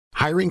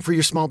Hiring for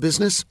your small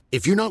business?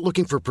 If you're not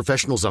looking for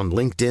professionals on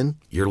LinkedIn,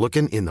 you're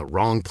looking in the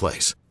wrong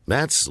place.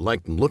 That's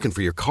like looking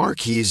for your car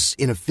keys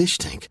in a fish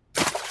tank.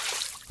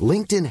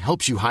 LinkedIn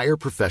helps you hire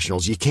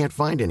professionals you can't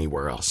find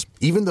anywhere else,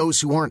 even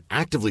those who aren't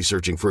actively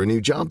searching for a new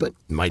job but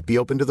might be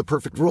open to the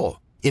perfect role.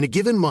 In a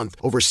given month,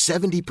 over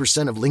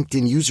 70% of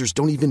LinkedIn users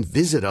don't even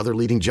visit other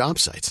leading job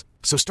sites.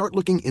 So start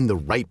looking in the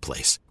right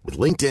place. With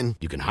LinkedIn,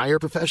 you can hire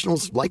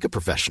professionals like a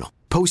professional.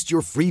 Post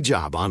your free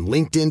job on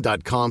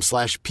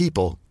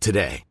linkedin.com/people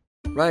today.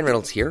 Ryan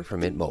Reynolds here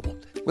from Mint Mobile.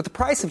 With the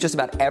price of just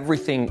about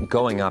everything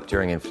going up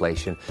during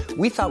inflation,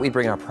 we thought we'd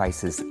bring our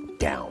prices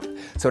down.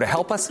 So to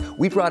help us,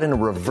 we brought in a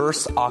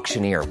reverse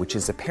auctioneer, which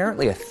is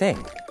apparently a thing.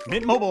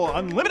 Mint Mobile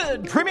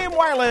Unlimited Premium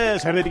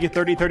Wireless. How to get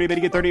 30, 30, bit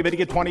to get 30, bit to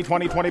get 20,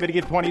 20, 20, bit to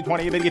get 20,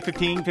 20, bit to get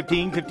 15,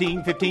 15,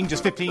 15, 15,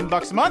 just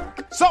 $15 a month?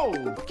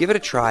 Sold! Give it a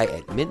try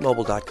at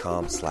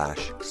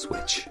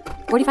mintmobile.com/switch.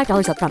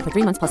 $45 up front for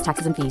 3 months plus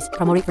taxes and fees.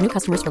 Promo rate for new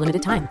customers for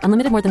limited time.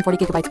 Unlimited more than 40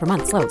 gigabytes per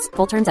month. Slows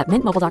full terms at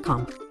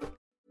mintmobile.com.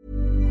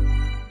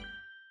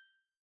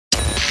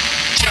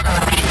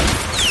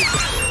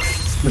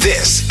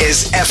 This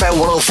is FM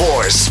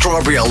 104's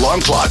Strawberry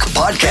Alarm Clock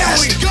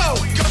Podcast. Here we go.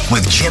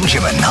 With Jim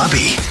and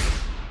Nobby.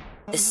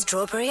 The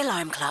Strawberry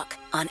Alarm Clock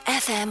on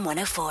FM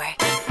 104.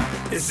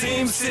 It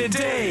seems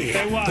today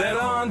that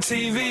on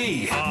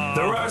TV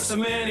there are so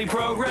many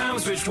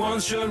programs, which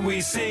ones should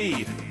we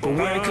see? But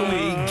where can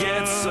we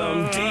get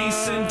some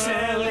decent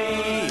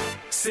telly?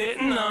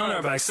 Sitting on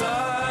our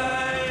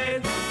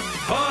backside,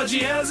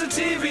 Podgy has a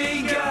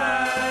TV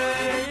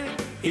guide.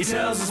 He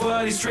tells us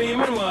what he's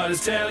streaming, what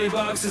his telly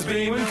box is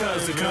beaming,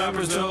 cause the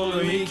coppers told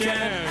him he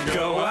can't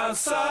go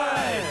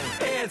outside.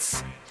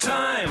 It's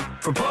time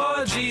for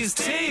Podgy's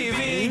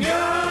TV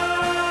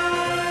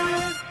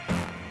Guide.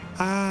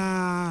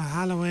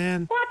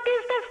 Halloween. What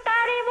is the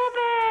story,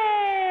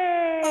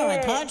 movie? All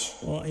right, Podge.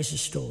 What is the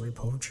story,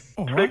 Podge?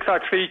 Tricks or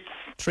treats?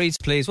 Treats,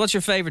 please. What's your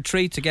favourite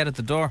treat to get at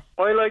the door?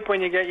 I like when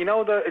you get,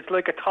 it's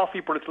like a toffee,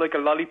 but it's like a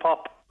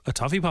lollipop. A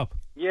toffee pop?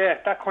 Yeah,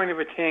 that kind of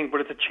a thing,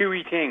 but it's a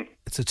chewy thing.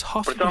 It's a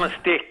toffee? But it's on a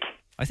stick.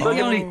 I think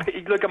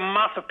like a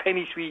massive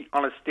penny sweet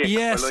on a stick.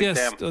 Yes, like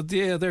yes. them.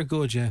 Yeah, they're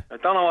good, yeah. I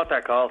don't know what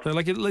they're called. They're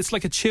it's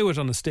like a chew it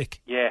on a stick.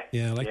 Yeah.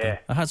 Yeah, I like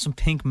that. I had some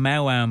pink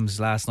Mao-Ams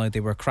last night. They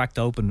were cracked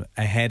open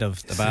ahead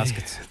of the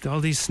baskets. All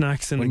these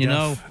snacks in when the you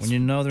gaff.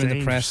 know they're in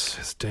the press.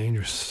 It's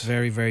dangerous.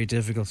 Very, very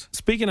difficult.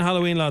 Speaking of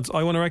Halloween, lads,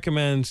 I want to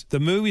recommend The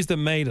Movies That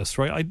Made Us,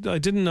 right? I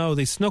didn't know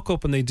they snuck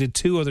up and they did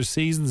 2 other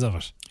seasons of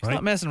it. Right? He's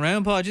not messing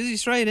around, Podge. Is he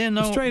straight in?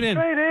 No. Straight in.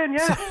 Straight in,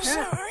 yeah.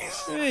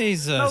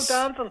 Jesus. No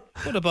dancing.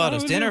 Would have bought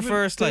us dinner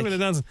first.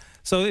 Dancing.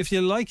 So if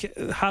you like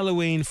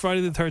Halloween,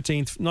 Friday the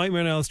 13th,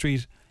 Nightmare on Elm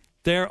Street,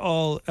 they're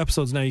all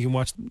episodes now. You can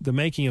watch the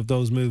making of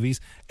those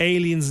movies.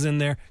 Aliens is in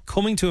there.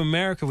 Coming to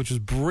America, which was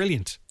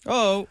brilliant.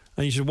 Oh.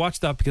 And you should watch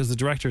that because the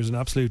director is an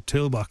absolute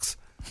toolbox.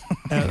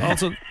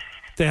 Also,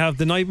 they have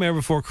The Nightmare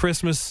Before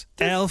Christmas,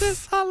 Elf.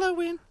 This is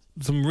Halloween.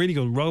 Some really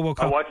good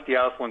RoboCop. I watched the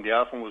Elf one. The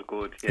Elf one was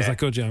good. Yeah. Is that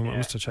good, yeah? I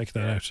must have checked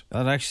that out.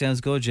 That actually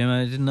sounds good, Jim.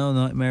 I didn't know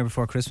Nightmare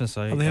Before Christmas.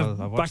 And they have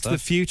Back to the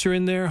Future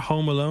in there,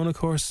 Home Alone, of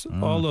course,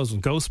 all those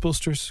ones.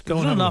 Ghostbusters. They've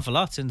done an awful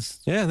lot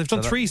since. Yeah, they've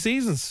done 3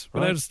 seasons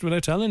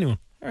without telling anyone.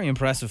 Very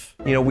impressive.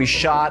 You know, we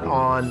shot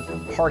on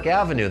Park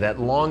Avenue, that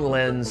long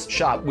lens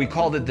shot. We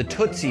called it the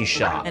Tootsie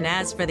shot. And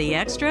as for the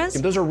extras?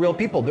 Those are real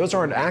people. Those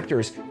aren't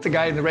actors. The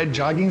guy in the red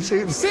jogging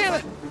suit.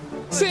 Sit!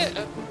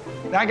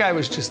 That guy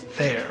was just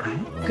there.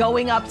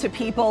 Going up to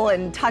people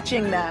and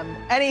touching them.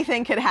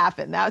 Anything could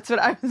happen. That's what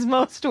I was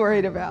most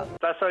worried about.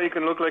 That's how you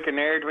can look like a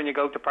nerd when you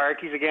go to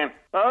parties again.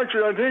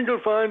 Actually, I think you'll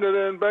find that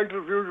in Back to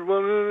the Future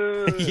one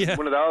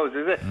of those,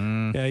 is it?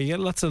 Yeah, you get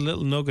lots of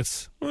little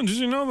nuggets. Well, did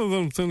you know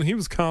that he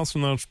was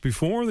casting that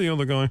before the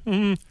other guy?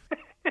 Well,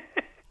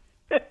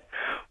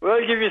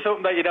 I'll give you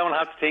something that you don't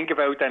have to think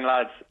about then,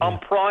 lads. On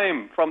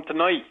Prime, from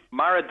tonight,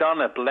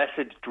 Maradona,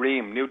 Blessed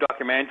Dream, new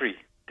documentary.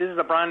 This is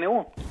a brand new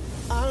one.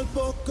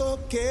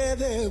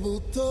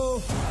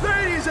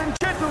 Ladies and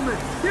gentlemen,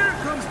 here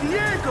comes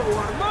Diego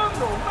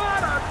Armando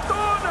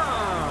Maradona.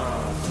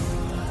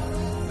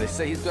 They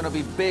say he's going to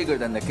be bigger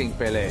than the King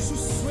Pelé.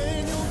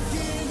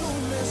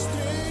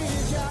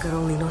 God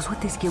only knows what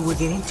this kid will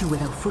get into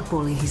without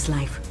football in his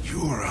life.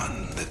 You're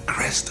on the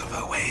crest of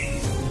a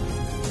wave.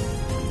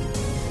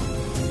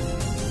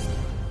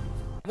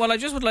 Well, I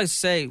just would like to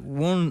say,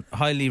 one,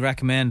 highly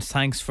recommend.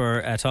 Thanks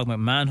for talking about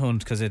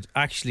Manhunt, because it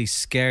actually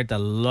scared the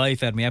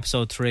life out of me.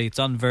 Episode 3. It's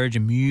on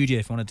Virgin Media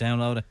if you want to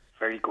download it.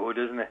 Very good,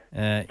 isn't it?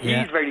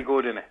 He's very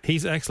good in it.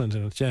 He's excellent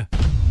in it, yeah.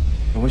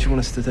 What do you want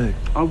us to do?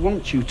 I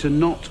want you to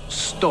not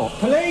stop.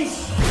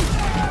 Police!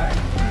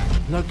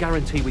 No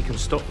guarantee we can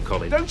stop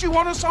Colin. Don't you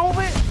want to solve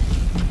it?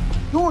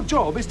 Your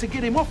job is to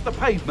get him off the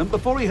pavement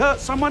before he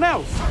hurts someone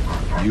else.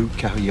 You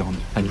carry on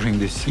and bring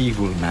this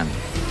evil man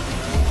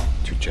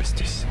to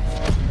justice.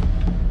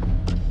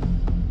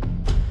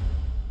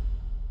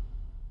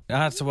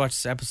 I had to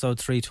watch episode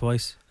 3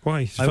 twice.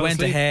 Why? I went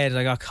ahead.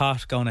 I got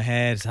caught going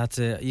ahead.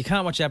 You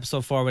can't watch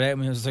episode 4 without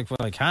me. I was like, well,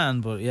 I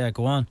can, but yeah,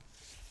 go on.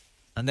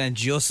 And then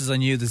just as I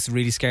knew this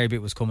really scary bit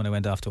was coming, I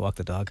went off to walk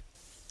the dog.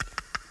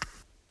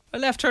 I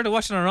left her to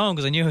watch it on her own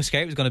because I knew how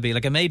scary it was going to be.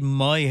 Like, I made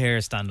my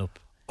hair stand up.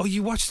 Oh,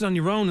 you watched it on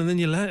your own and then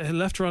you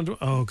left her on...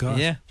 Oh, God.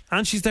 Yeah.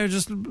 And she's there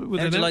just... with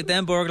How would you like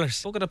them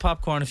burglars? Bucket of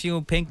popcorn, a few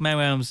pink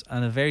Mau-Ums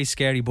and a very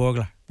scary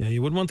burglar. Yeah,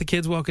 you wouldn't want the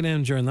kids walking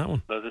in during that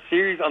one. There's a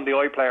series on the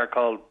iPlayer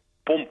called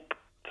Bump.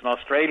 It's an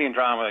Australian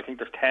drama. I think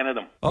there's 10 of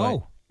them.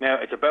 Oh. Now,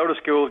 it's about a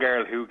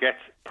schoolgirl who gets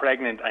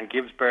pregnant and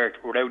gives birth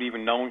without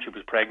even knowing she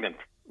was pregnant.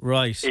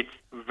 Right. It's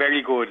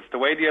very good. It's the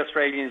way the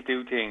Australians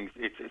do things.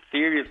 It's a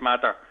serious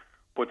matter,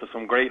 but there's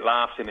some great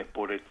laughs in it.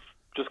 But it's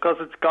just because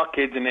it's got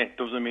kids in it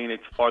doesn't mean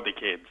it's for the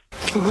kids.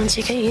 Once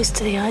you get used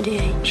to the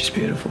idea, She's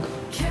beautiful.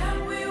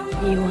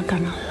 you are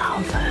gonna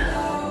love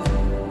her.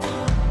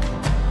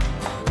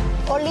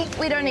 Oli,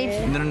 we don't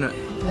need No.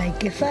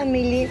 like a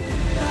family.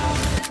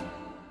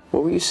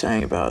 What were you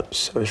saying about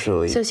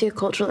socially?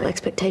 Sociocultural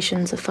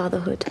expectations of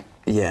fatherhood.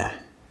 Yeah.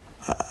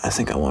 I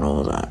think I want all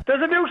of that.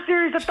 There's a new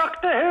series of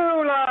Doctor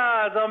Who,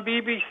 lads, on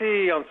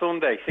BBC on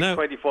Sunday,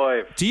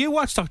 6:25. Do you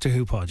watch Doctor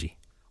Who, Podgy?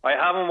 I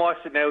haven't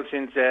watched it now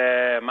since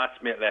Matt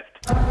Smith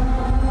left.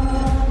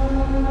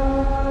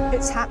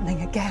 It's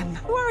happening again.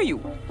 Who are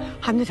you?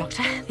 I'm the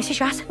doctor. This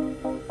is Raz.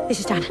 This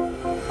is Dan.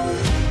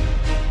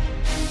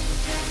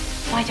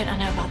 Why don't I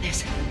know about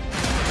this?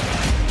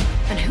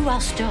 And who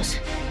else does?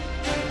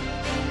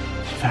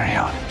 Very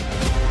odd.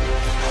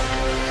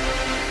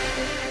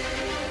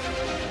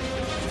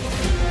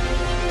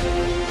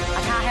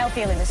 I can't help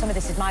feeling that some of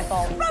this is my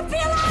fault. Run for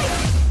your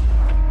life!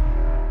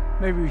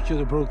 Maybe we should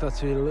have broke that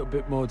seal a little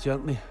bit more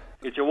gently.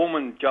 It's your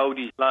woman,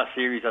 Jodie's last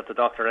series at the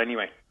Doctor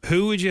anyway.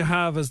 Who would you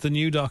have as the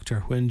new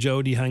Doctor when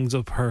Jodie hangs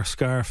up her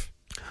scarf?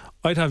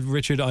 I'd have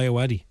Richard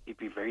Ayoade. He'd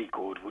be very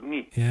good, wouldn't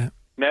he? Yeah.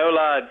 Now,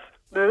 lads.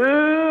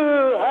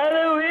 Ooh,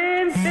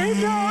 Halloween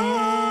pictures!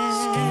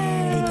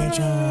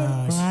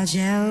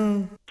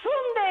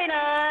 Sunday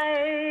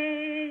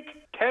night!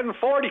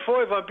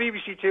 10:45 on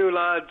BBC Two,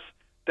 lads.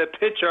 The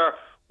picture,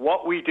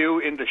 What We Do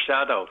in the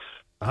Shadows.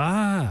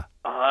 Ah.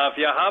 If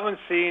you haven't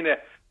seen it,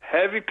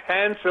 heavy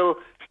pencil,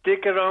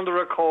 stick it on the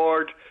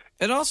record.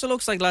 It also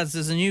looks like, lads,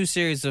 there's a new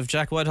series of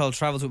Jack Whitehall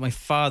Travels with My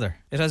Father.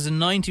 It has a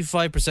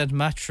 95%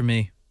 match for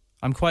me.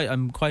 I'm quite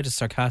a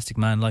sarcastic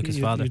man like his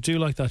father. You do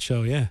like that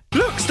show, yeah.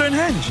 Look,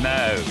 Stonehenge.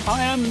 No,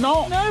 I am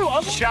not. No,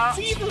 I'm Shut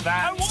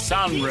that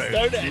sunroof.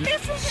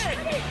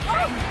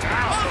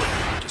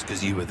 Just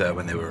because you were there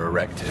when they were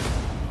erected.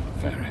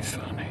 Very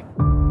funny.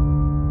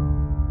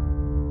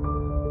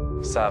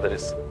 Sad that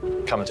it's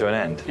come to an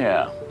end.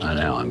 Yeah, I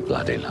know. I'm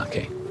bloody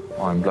lucky.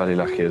 I'm bloody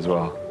lucky as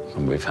well.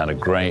 And we've had a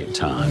great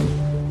time.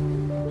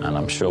 And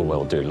I'm sure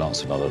we'll do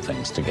lots of other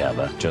things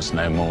together. Just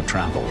no more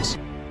travels.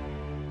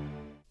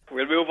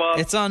 We'll move on.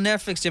 It's on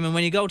Netflix, Jim, and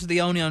when you go to the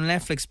Only on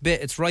Netflix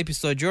bit, it's right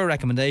beside your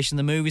recommendation,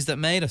 the movies that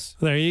made us.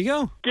 There you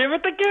go. Give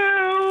it the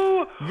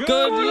go!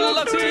 Good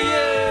luck to you!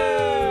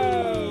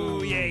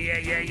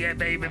 Yeah,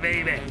 baby.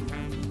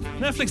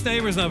 Netflix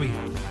neighbours, Nobby.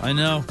 I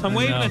know. I'm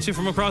waving at you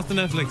from across the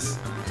Netflix.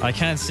 I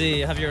can't see.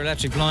 You have your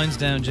electric blinds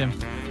down, Jim.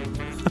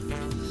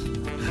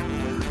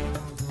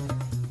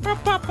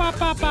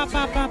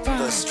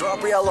 The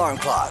Strawberry Alarm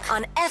Clock.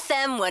 On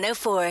FM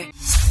 104.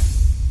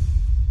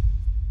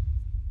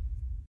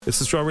 It's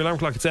the Strawberry Alarm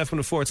Clock. It's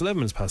F104. It's 11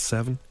 minutes past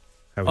 7.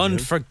 How are you?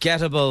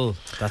 Unforgettable.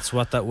 That's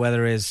what that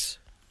weather is.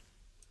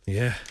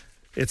 Yeah.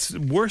 It's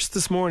worse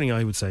this morning,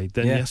 I would say,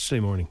 than yesterday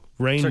morning.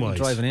 Rain-wise.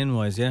 Driving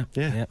in-wise, yeah.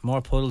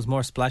 More puddles,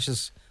 more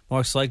splashes,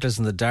 more cyclists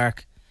in the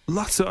dark.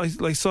 Lots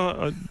of... I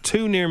saw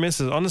two near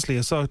misses. Honestly,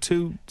 I saw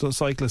two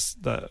cyclists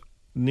that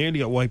nearly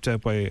got wiped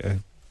out by a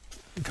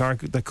car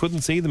that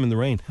couldn't see them in the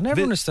rain. I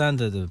never understand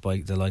the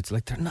lights.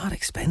 Like, they're not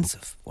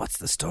expensive. What's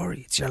the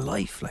story? It's your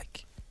life,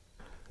 like...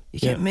 You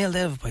get mailed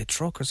out by a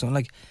truck or something.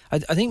 Like, I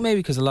think maybe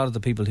because a lot of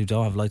the people who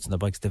don't have lights on their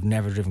bikes, they've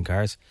never driven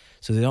cars,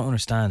 so they don't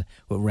understand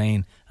what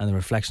rain and the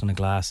reflection on the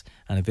glass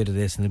and a bit of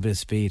this and a bit of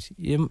speed.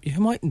 You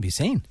mightn't be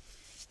seen.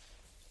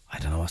 I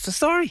don't know what's the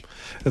story.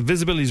 The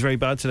visibility is very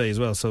bad today as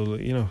well, so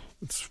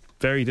it's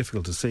very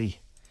difficult to see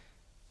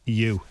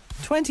you.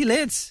 20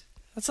 lids.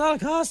 That's all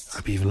it costs.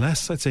 I'd be even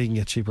less. I'd say you can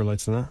get cheaper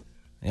lights than that.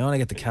 You want to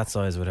get the cat's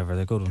eyes, or whatever.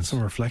 They're good ones.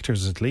 Some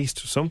reflectors at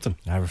least, or something.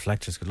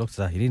 Reflectors. Good luck to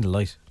that. You need a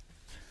light.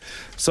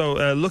 So,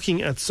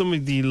 looking at some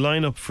of the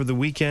lineup for the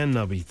weekend,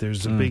 Nobby,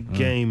 there's a big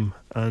game,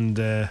 and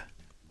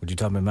would you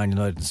talk about Man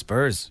United and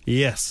Spurs?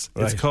 Yes,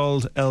 right. It's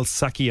called El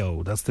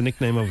Sacchio. That's the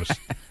nickname of it,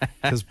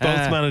 because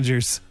both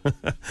managers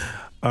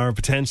are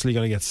potentially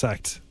going to get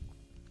sacked.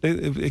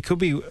 It could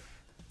be,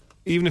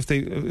 even if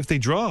they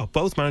draw,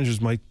 both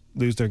managers might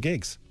lose their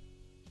gigs.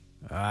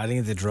 I think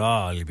if they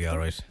draw, it'll be all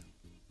right.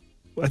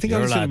 I think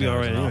it's going to be all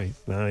right anyway.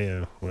 Oh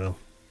yeah, well.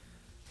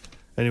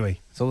 Anyway,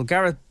 so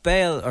Gareth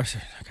Bale,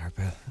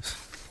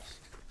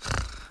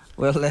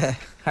 well,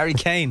 Harry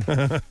Kane.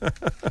 It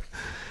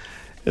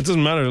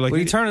doesn't matter. Like, will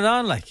you turn it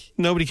on? Like,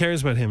 nobody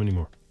cares about him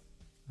anymore.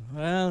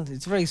 Well,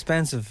 it's very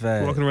expensive.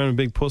 Walking around with a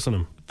big puss on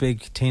him,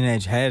 big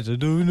teenage head. I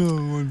don't know.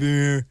 I want to be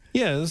here.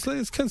 Yeah,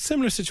 it's kind of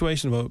similar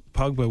situation about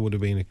Pogba would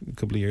have been a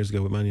couple of years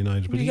ago with Man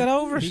United. But he got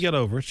over it. He got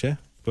over it, yeah.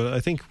 But I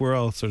think we're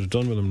all sort of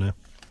done with him now.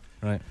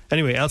 Right.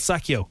 Anyway, El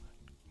Sacchio.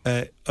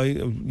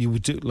 You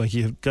would do, like,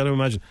 you've got to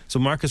imagine. So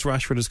Marcus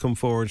Rashford has come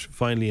forward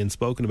finally and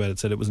spoken about it.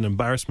 Said it was an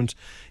embarrassment.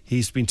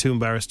 He's been too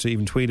embarrassed to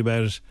even tweet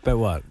about it. About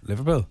what?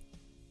 Liverpool?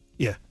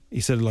 Yeah,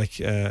 he said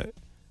it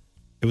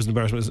was an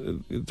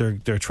embarrassment.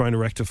 They're trying to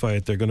rectify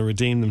it. They're going to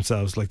redeem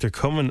themselves. Like, they're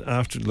coming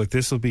after. Like,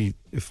 this will be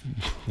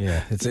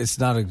it's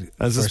not a.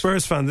 As a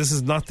Spurs fan, this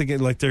is not the game.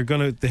 Like,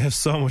 they have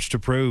so much to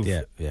prove.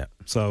 Yeah.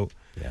 So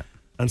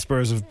and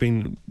Spurs have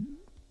been,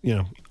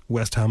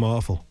 West Ham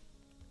awful.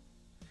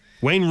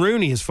 Wayne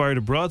Rooney has fired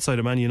a broadside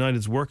at Man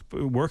United's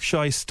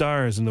work-shy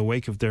stars in the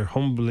wake of their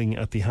humbling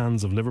at the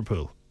hands of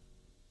Liverpool.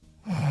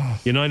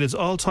 United's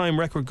all-time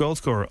record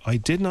goalscorer, I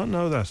did not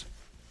know that,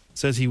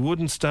 says he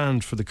wouldn't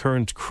stand for the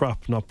current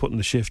crop not putting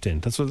the shift in.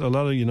 That's what a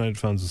lot of United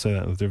fans will say.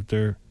 That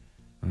they're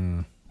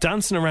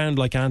dancing around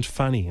like Aunt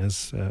Fanny.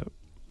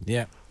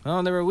 They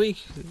were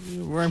weak.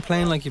 You weren't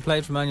playing like you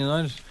played for Man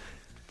United.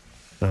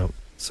 No,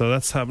 so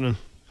that's happening.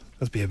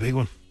 That'd be a big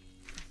one.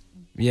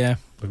 Yeah,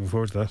 looking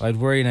forward to that. I'd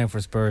worry now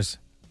for Spurs,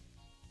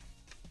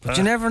 but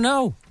you never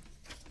know.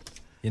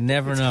 You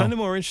never know. It's kind of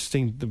more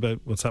interesting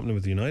about what's happening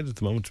with United at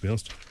the moment, to be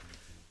honest.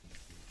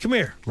 Come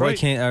here,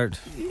 right?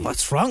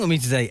 What's wrong with me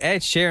today? Ed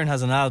Sheeran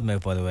has an album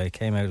out, by the way. It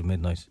came out at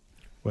midnight.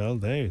 Well,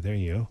 there you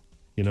go.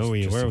 You know where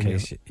you were. In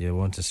case you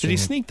want to stream. Did he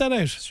sneak that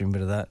out? Stream a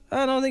bit of that.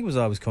 I don't think it was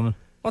always coming.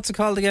 What's it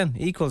called again?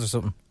 Equals or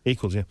something?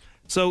 Equals, yeah.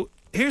 So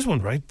here's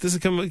one, right? This is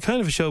kind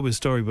of a showbiz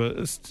story, but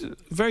it's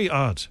very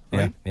odd,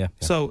 right? Yeah.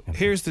 So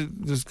there's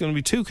going to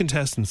be two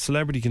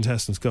celebrity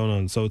contestants going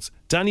on. So it's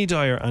Danny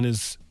Dyer and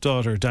his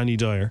daughter, Danny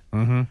Dyer,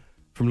 from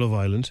Love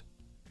Island.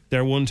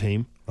 They're one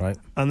team. Right.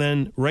 And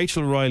then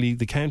Rachel Riley,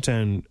 the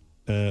Countdown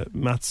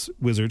maths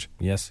wizard.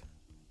 Yes.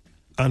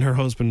 And her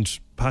husband,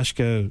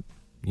 Pashka.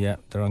 Yeah,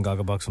 they're on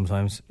Gogglebox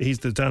sometimes. He's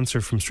the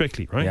dancer from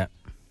Strictly, right? Yeah.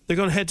 They're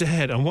going head to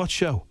head on what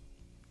show?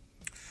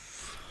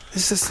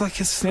 It's just like,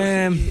 you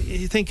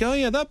think, oh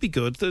yeah, that'd be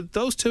good.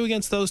 Those two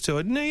against those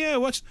two. No, yeah,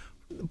 watch.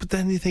 But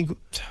then you think,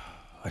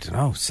 I don't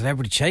know,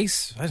 Celebrity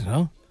Chase. I don't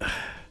know.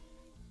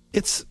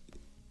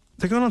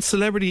 They're going on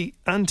Celebrity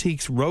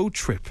Antiques Road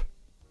Trip.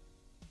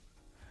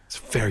 It's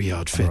a very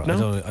odd fit.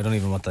 No, I don't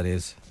even know what that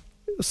is.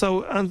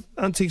 So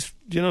Antiques,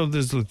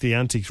 there's like the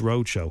Antiques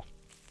Road Show.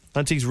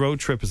 Antiques Road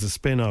Trip is a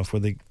spin-off where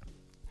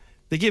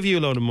they give you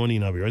a load of money,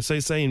 Nobby, right?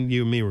 Saying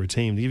you and me were a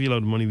team. They give you a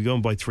load of money. We go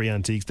and buy 3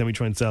 antiques. Then we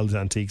try and sell the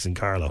antiques in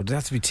Carlow. Would it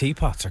have to be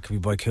teapots, or can we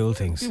buy cool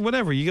things?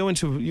 Whatever. You go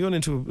into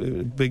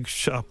a big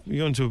shop. You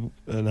go into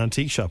an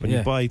antique shop and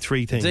you buy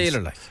 3 things. A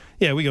dealer, like.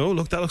 Yeah, we go, oh,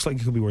 look, that looks like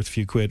it could be worth a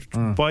few quid.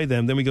 Buy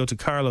them. Then we go to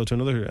Carlow to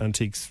another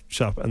antiques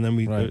shop, and then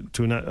we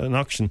to an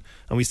auction,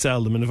 and we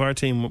sell them. And if our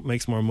team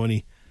makes more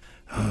money,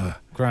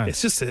 grand.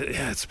 It's just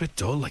it's a bit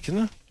dull, like,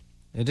 isn't it?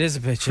 It is a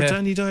bit, for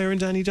Danny Dyer and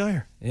Danny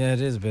Dyer. Yeah,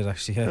 it is a bit,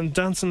 actually. Yeah. And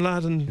Dancing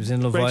Lad and he was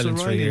in Love Rachel Island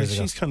 3 years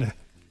ago.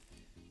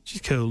 She's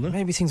cool, no?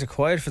 Maybe things are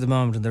quiet for the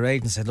moment, and their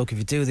agent said, look, if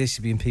you do this,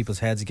 you'll be in people's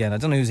heads again. I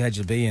don't know whose head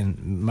you'll be in.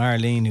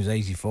 Marlene, who's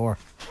 84.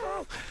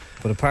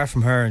 But apart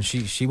from her, and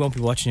she won't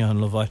be watching you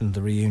on Love Island,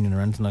 the reunion or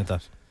anything like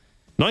that.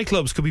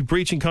 Nightclubs could be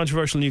breaching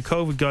controversial new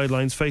COVID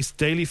guidelines, face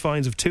daily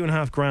fines of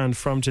 $2,500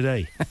 from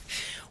today.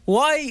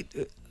 Why?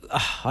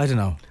 I don't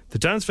know. The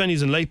dance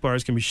venues and late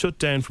bars can be shut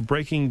down for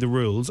breaking the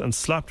rules and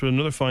slapped with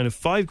another fine of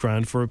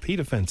 $5,000 for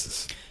repeat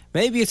offences.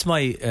 Maybe it's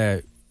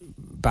my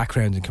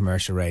background in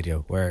commercial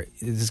radio, where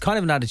there's kind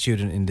of an attitude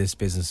in this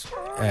business.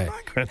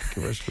 Background in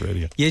commercial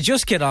radio. You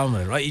just get on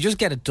with it, right? You just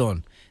get it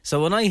done.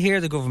 So when I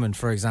hear the government,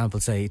 for example,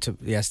 say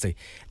yesterday,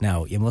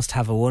 now you must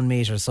have a 1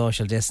 metre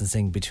social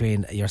distancing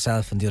between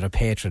yourself and the other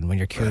patron when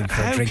you're queuing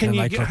for a drink in a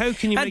nightclub. How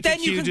can you make a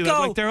queue do that?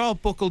 Like, they're all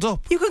buckled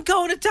up. You can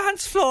go on a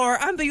dance floor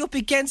and be up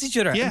against each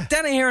other. Yeah. And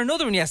then I hear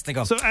another one yesterday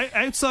go. So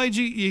outside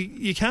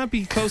you can't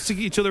be close to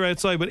each other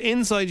outside, but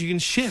inside you can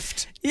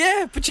shift.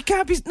 Yeah, but you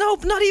can't be. No,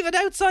 not even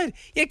outside.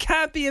 You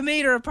can't be a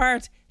metre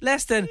apart.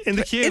 Less than in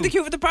the queue. In the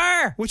queue for the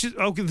bar. Which is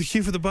the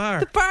queue for the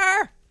bar. The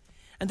bar.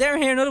 And there,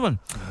 here another one.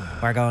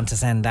 We're going to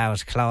send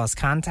out close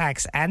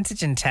contacts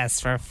antigen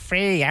tests for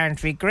free.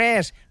 Aren't we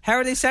great? How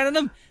are they sending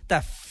them?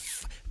 The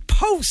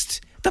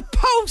post. The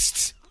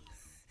post.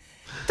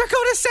 They're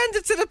going to send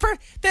it to the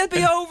they'll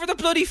be over the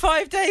bloody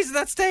 5 days at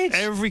that stage.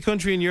 Every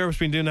country in Europe's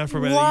been doing that for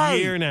about a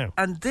year now.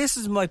 And this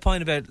is my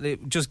point about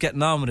just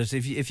getting on with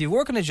it. If you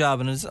work in a job,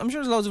 and I'm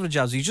sure there's loads of other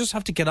jobs, you just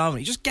have to get on with it.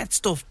 You just get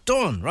stuff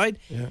done, right?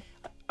 Yeah.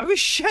 I was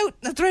shouting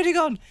at the radio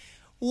going,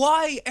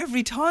 why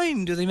every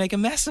time do they make a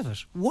mess of it?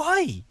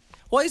 Why?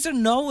 Why is there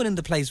no one in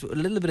the place with a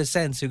little bit of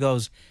sense who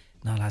goes,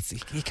 no lads,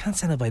 you can't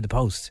send it by the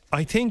post?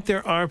 I think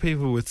there are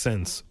people with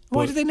sense.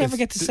 Why do they never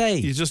get to say?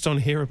 You just don't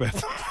hear about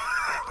them.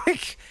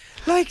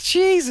 like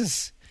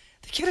Jesus.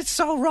 They get it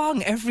so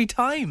wrong every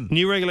time.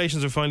 New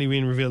regulations are finally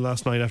being revealed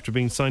last night after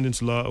being signed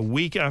into law a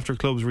week after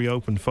clubs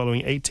reopened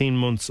following 18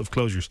 months of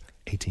closures.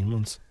 18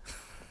 months.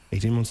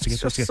 18 months to get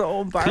this just together.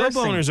 so embarrassing.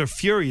 Club owners are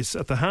furious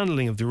at the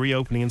handling of the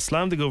reopening and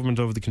slammed the government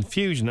over the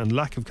confusion and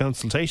lack of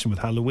consultation with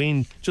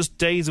Halloween just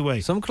days away.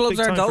 Some clubs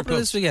Big aren't time for open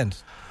clubs. this weekend.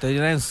 They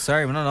announced,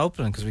 sorry, we're not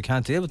opening because we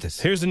can't deal with this.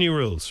 Here's the new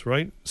rules,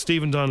 right?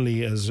 Stephen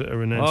Donnelly has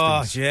announced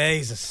Oh, these.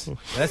 Jesus.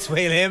 Let's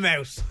wheel him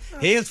out.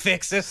 He'll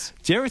fix it.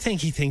 Do you ever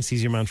think he thinks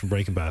he's your man from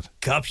Breaking Bad?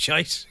 Cop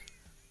shite.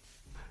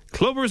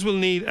 Clubbers will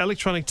need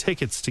electronic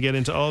tickets to get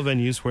into all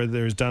venues where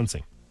there is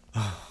dancing.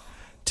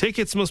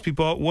 Tickets must be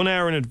bought 1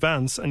 hour in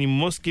advance, and you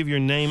must give your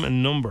name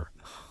and number.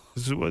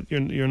 This is what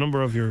your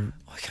number of your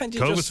Why can't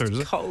you COVID just cert, is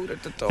it? code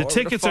at the door? The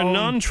tickets are phone?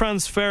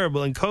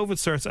 non-transferable, and COVID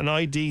certs and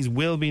IDs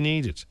will be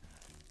needed.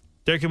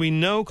 There can be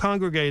no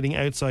congregating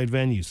outside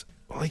venues.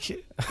 Like,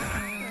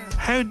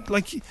 how?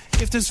 Like,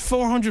 if there's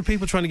 400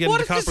 people trying to get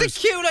What into if there's Coppers, a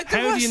queue like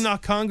there how was? do you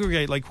not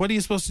congregate? Like, what are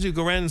you supposed to do?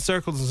 Go around in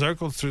circles and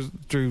circles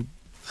through?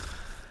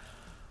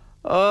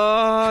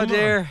 Oh, Come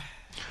dear. on.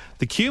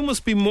 The queue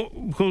must be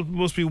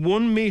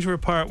 1 metre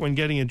apart when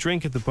getting a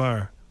drink at the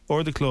bar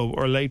or the club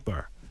or late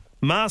bar.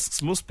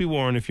 Masks must be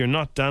worn if you're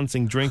not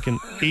dancing, drinking,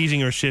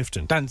 eating or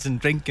shifting. Dancing,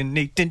 drinking,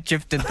 eating,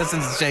 shifting. This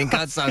is a Shane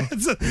God song.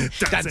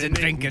 Dancing,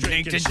 drinking,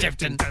 eating,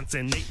 shifting.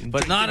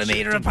 But not a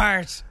metre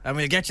apart. And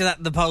we'll get you that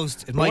in the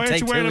post. It Why might aren't take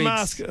you 2 wearing weeks. a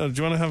mask? Do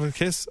you want to have a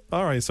kiss?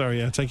 All right, sorry,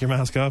 yeah. Take your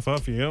mask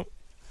off you go.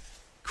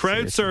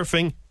 Crowd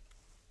surfing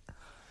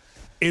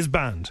is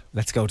banned.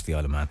 Let's go to the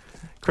Isle of Man.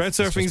 Crowd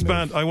surfing is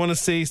banned. I want to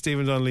see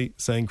Stephen Donnelly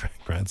saying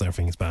crowd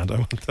surfing is banned. I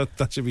want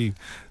that should be.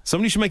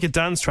 Somebody should make a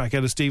dance track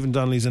out of Stephen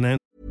Donnelly's announcement.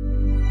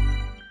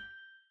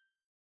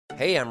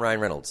 Hey, I'm Ryan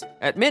Reynolds.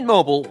 At Mint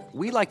Mobile,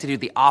 we like to do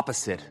the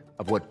opposite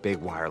of what Big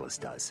Wireless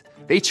does.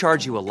 They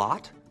charge you a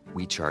lot,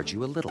 we charge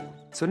you a little.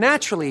 So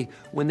naturally,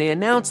 when they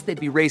announced they'd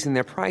be raising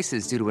their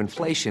prices due to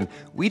inflation,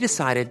 we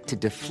decided to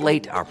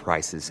deflate our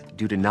prices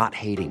due to not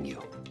hating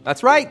you.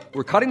 That's right.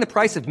 We're cutting the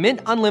price of Mint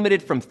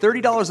Unlimited from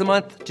 $30 a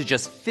month to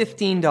just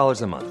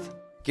 $15 a month.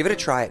 Give it a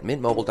try at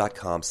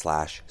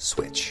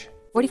mintmobile.com/switch.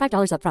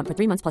 $45 up front for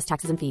 3 months plus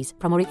taxes and fees.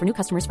 Promo rate for new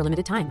customers for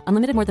limited time.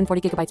 Unlimited more than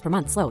 40 gigabytes per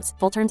month. Slows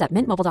full terms at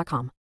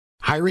mintmobile.com.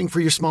 Hiring for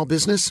your small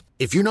business?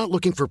 If you're not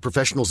looking for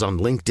professionals on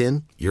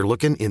LinkedIn, you're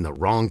looking in the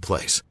wrong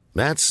place.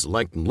 That's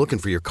like looking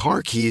for your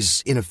car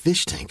keys in a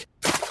fish tank.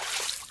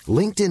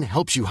 LinkedIn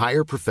helps you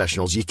hire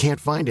professionals you can't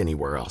find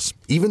anywhere else,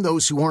 even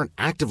those who aren't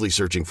actively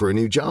searching for a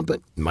new job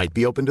but might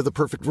be open to the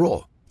perfect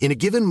role. In a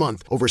given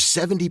month, over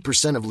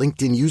 70% of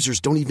LinkedIn users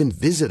don't even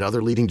visit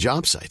other leading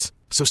job sites.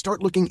 So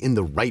start looking in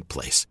the right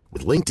place.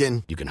 With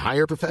LinkedIn, you can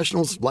hire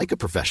professionals like a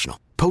professional.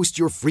 Post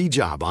your free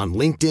job on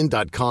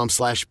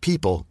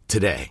linkedin.com/people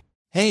today.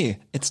 Hey,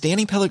 it's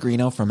Danny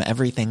Pellegrino from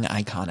Everything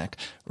Iconic.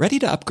 Ready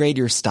to upgrade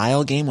your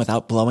style game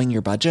without blowing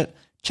your budget?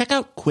 Check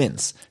out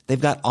Quince. They've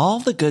got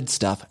all the good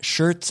stuff,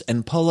 shirts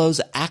and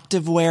polos,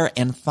 activewear,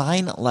 and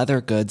fine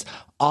leather goods,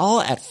 all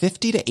at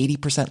 50 to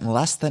 80%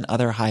 less than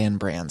other high-end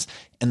brands.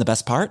 And the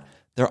best part?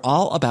 They're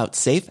all about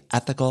safe,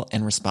 ethical,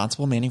 and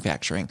responsible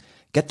manufacturing.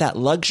 Get that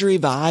luxury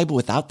vibe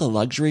without the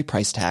luxury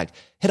price tag.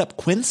 Hit up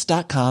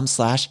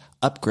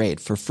quince.com/upgrade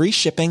for free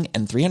shipping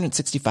and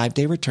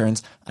 365-day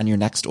returns on your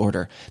next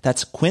order.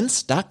 That's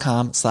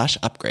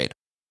quince.com/upgrade.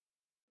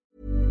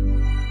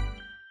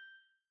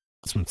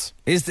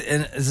 Is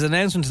an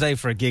announcement today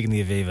for a gig in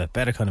the Aviva?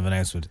 Better kind of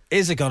announcement.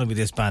 Is it going to be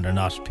this band or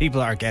not?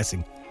 People are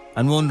guessing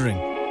and wondering.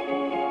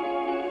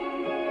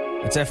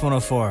 It's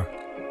F104.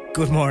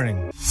 Good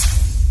morning.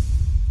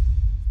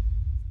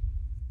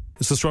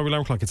 It's the Strawberry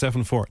Alarm Clock. It's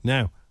F104.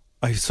 Now,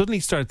 I suddenly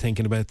started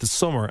thinking about the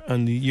summer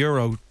and the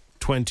Euro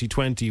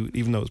 2020,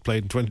 even though it was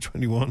played in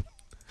 2021.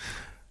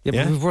 Yeah, but we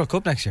have World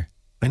Cup next year.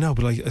 I know,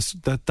 but like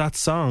that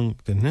song,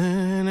 the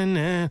na na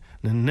na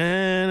na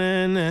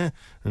na na na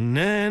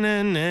na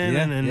na na.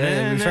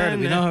 Yeah, we've heard it.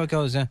 We know how it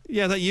goes. Yeah,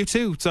 yeah, that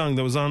U2 song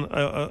that was on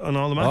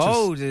all the matches.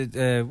 Oh,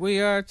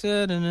 we are.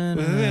 That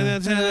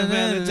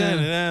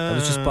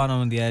was just Bono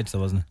on the Edge,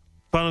 though, wasn't it?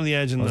 Bono on the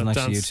Edge and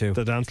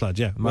the dance lad.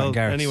 Yeah. Martin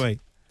Garrix. Anyway,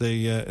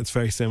 it's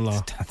very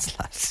similar. Dance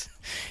lads.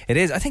 It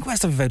is. I think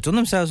West have outdone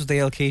themselves with the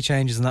L key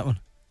changes in that one.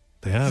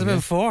 They have. There's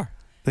about 4.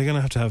 They're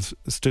going to have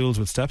stools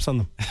with steps on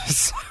them.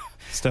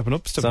 Stepping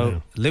up, stepping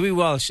down. Louis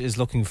Walsh is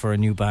looking for a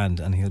new band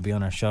and he'll be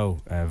on our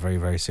show very,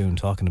 very soon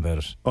talking about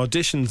it.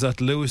 Auditions at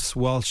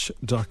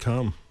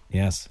lewiswalsh.com.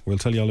 Yes. We'll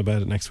tell you all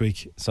about it next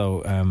week.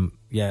 So,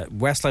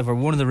 Westlife are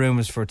one of the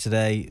rumours for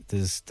today.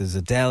 There's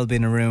Adele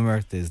been a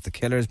rumour. There's The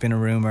Killer's been a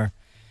rumour.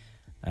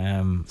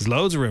 There's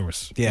loads of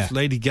rumours. Yeah. There's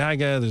Lady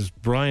Gaga, there's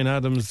Bryan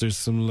Adams, there's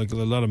some a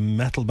lot of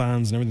metal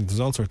bands and everything. There's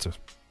all sorts of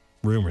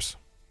rumours.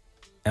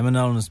 Emma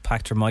Nolan has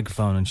packed her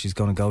microphone and she's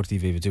going to go to the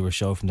Aviva, do her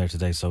show from there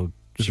today. So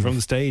is she from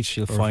the stage?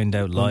 She'll find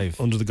out live.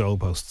 Under the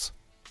goalposts?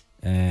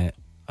 I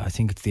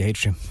think it's the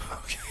atrium.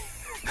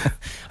 Okay.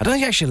 I don't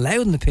think you're actually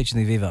allowed in the pitch in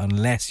the Aviva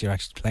unless you're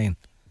actually playing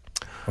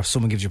or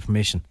someone gives you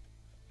permission.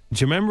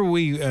 Do you remember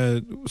we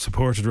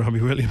supported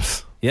Robbie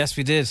Williams? Yes,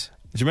 we did.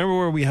 Do you remember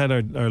where we had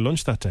our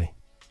lunch that day?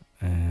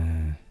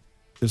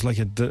 There's like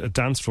a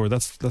dance floor.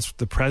 That's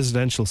the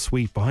presidential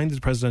suite. Behind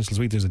the presidential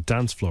suite there's a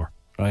dance floor.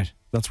 Right.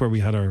 That's where we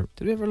had our...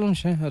 Did we have our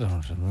lunch? Yeah, I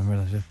don't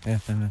remember that. Yeah.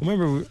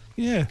 Remember?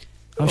 Yeah.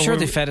 I'm sure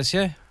they fed us,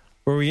 yeah.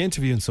 Were we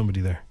interviewing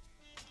somebody there?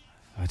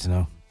 I don't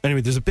know.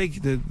 Anyway,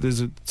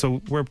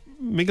 so where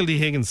Miguel D.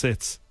 Higgins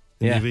sits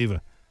in the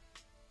Aviva.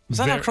 Was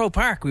that at Crow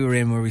Park we were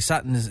in, where we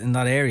sat in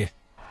that area,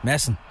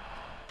 messing?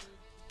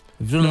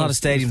 We've done a lot of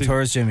stadium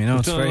tours, Jim. You know,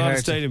 it's very hard. We've done a lot of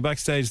stadium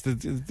backstage.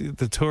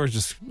 The tour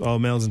just all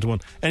melds into one.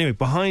 Anyway,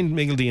 behind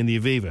Miguel D. in the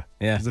Aviva.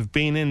 Yeah, because I've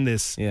been in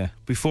this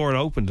before it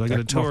opened. I got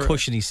a tour. More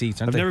cushiony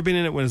seats. I've never been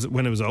in it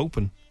when it was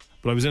open,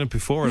 but I was in it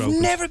before it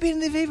opened. Never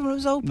been in the Aviva when it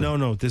was open.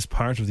 No, this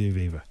part of the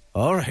Aviva.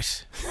 All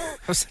right. I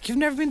was like, you've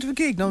never been to a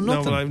gig? No,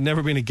 nothing. No, but I've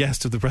never been a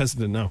guest of the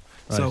president. No.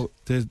 Right. So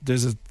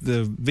there's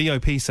the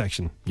VIP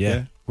section.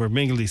 Yeah. Where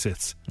Mingledy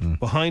sits.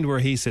 Behind where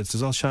he sits,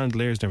 there's all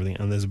chandeliers and everything,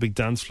 and there's a big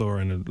dance floor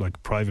and a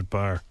private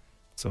bar.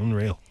 It's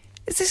unreal.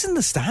 Is this in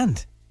the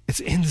stand? It's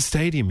in the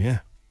stadium, yeah.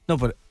 No,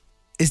 but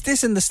is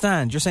this in the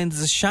stand? You're saying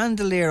there's a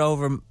chandelier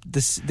over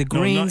the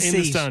green no, not seat?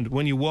 in the stand.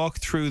 When you walk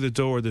through the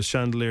door, there's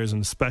chandeliers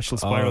and a special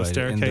spiral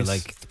staircase. In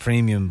the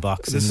premium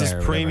box this in there.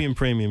 This is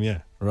premium, yeah.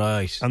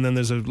 Right. And then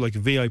there's a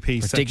VIP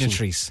for section.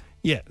 Dignitaries.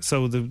 Yeah,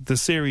 so the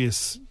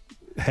serious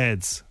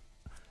heads.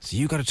 So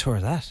you got a tour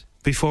of that?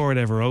 Before it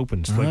ever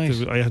opened. Right.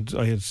 Like I had.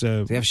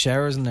 Do they have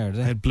showers in there? Do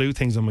they? I had blue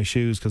things on my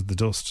shoes because of the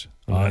dust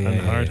and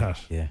the hard hat.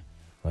 Yeah,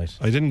 right.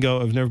 I didn't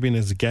go. I've never been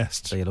as a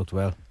guest. So you looked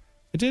well.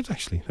 I did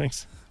actually.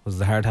 Thanks. Was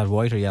the hard hat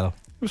white or yellow?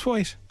 It was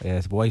white.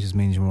 Yeah, white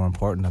means you're more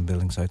important on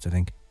building sites, I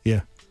think.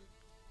 Yeah,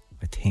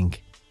 I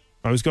think.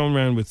 I was going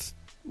around with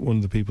one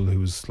of the people who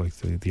was like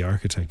the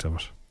architect of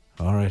it.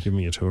 All right, give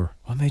me a tour.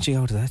 What made you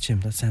go to that, Jim?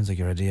 That sounds like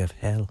your idea of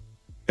hell.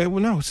 Well,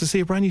 no, it's to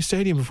see a brand new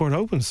stadium before it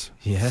opens.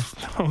 Yeah.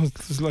 No,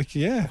 it's like,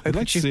 I'd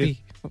like to see it.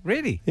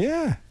 Really?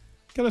 Yeah.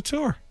 Got a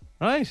tour.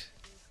 Right.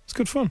 It's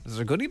good fun. Is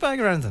there a goodie bag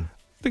or anything?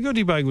 The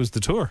goodie bag was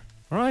the tour.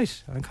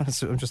 Right. I'm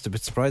just a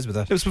bit surprised with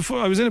that. It was before.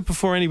 I was in it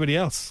before anybody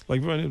else,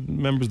 like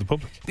members of the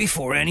public.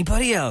 Before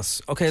anybody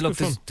else. Okay, look,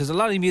 there's a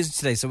lot of music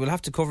today, so we'll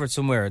have to cover it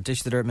somewhere.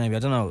 Dish the Dirt, maybe. I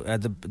don't know.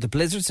 The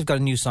Blizzards have got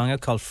a new song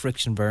out called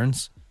Friction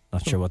Burns.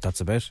 Not sure what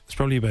that's about. It's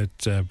probably about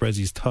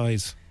Brezzy's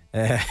ties.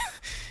 Ed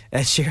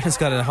Sheeran's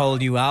got a whole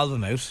new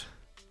album out.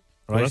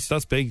 Right, well,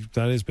 that's big.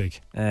 That is big.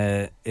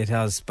 It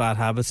has Bad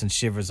Habits and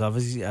Shivers,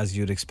 obviously, as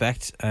you'd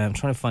expect. I'm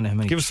trying to find out how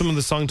many. Give us some of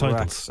the song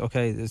tracks. titles.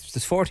 Okay,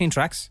 there's 14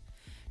 tracks.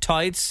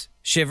 Tides,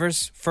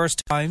 Shivers,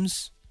 First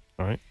Times.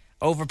 All right.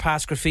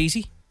 Overpass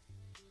Graffiti.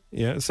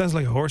 Yeah, it sounds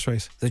like a horse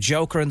race. The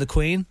Joker and the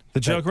Queen. The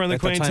Joker and the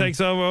Queen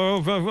takes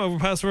over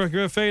Overpass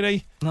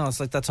Graffiti. No, it's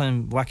like that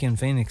time Joaquin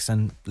Phoenix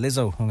and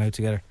Lizzo hung out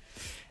together.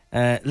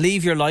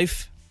 Leave Your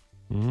Life.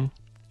 Sad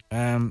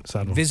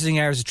one. Visiting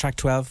Hours of track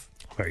 12.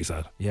 Very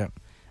sad. Yeah.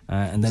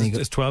 And then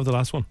is 12 the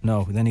last one?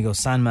 No, then he goes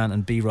Sandman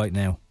and Be Right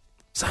Now.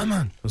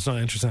 Sandman? It's not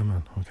Enter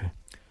Sandman. Okay.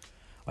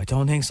 I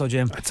don't think so,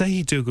 Jim. I'd say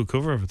he'd do a good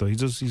cover of it though.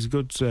 He's a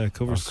good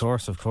cover.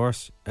 Of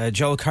course.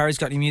 Joel Corry's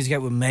got new music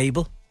out with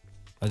Mabel.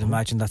 I'd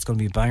imagine that's going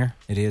to be a banger.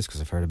 It is, because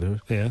I've heard about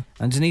it. Yeah.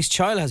 And Denise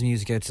Child has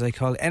music out today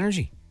called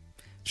Energy.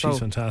 She's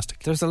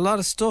fantastic. There's a lot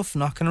of stuff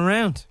knocking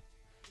around.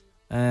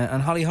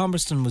 And Holly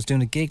Humberston was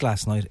doing a gig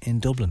last night in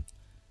Dublin,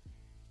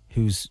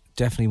 who's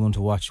definitely one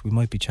to watch. We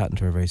might be chatting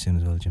to her very soon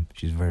as well, Jim.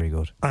 She's very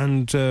good.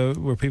 And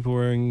were people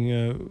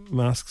wearing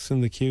masks in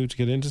the queue to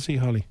get in to see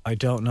Holly? I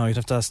don't know. You'd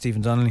have to ask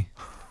Stephen Donnelly.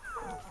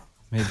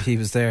 Maybe he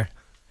was there.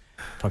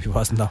 Probably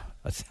wasn't though.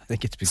 I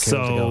think it's because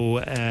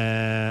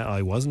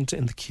I wasn't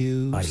in the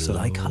queue. I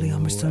like Holly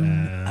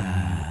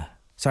Humberston.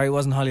 Sorry, it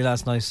wasn't Holly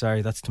last night.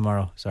 Sorry, that's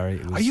tomorrow.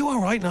 Sorry. Are you all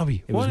right,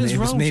 Nobby? What is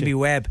wrong? It was Mimi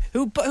Webb,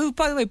 who,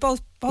 by the way,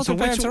 both her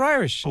parents are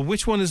Irish. Well,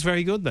 which one is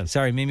very good then?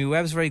 Sorry, Mimi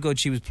Webb's very good.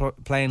 She was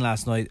playing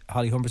last night.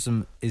 Holly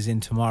Humberston is in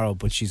tomorrow,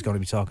 but she's going to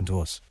be talking to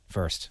us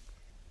first.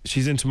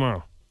 She's in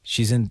tomorrow.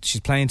 She's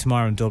playing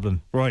tomorrow in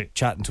Dublin. Right.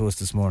 Chatting to us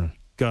this morning.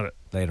 Got it.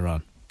 Later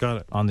on. Got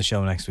it. On the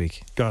show next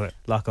week. Got it.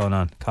 Lot going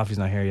on. Coffee's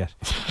not here yet.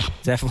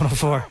 It's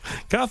F104.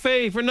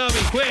 Coffee for Nobby,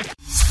 quick!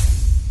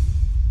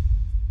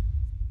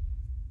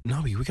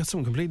 Nobby, we got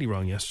something completely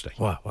wrong yesterday.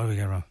 What? What did we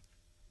get wrong?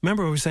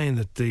 Remember we were saying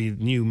that the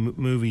new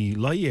movie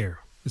Lightyear,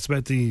 it's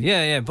about the...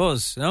 Yeah,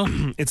 Buzz,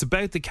 no? It's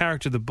about the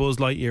character that Buzz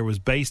Lightyear was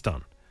based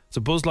on. So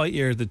Buzz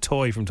Lightyear, the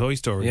toy from Toy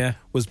Story,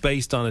 was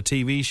based on a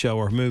TV show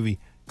or movie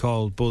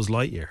called Buzz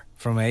Lightyear.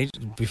 From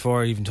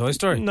before even Toy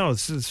Story? No,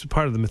 it's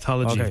part of the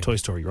mythology of Toy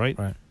Story, right?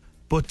 Right.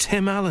 But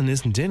Tim Allen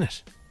isn't in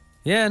it.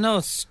 Yeah, no,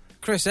 it's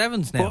Chris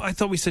Evans now. Well, I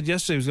thought we said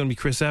yesterday it was going to be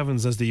Chris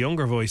Evans as the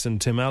younger voice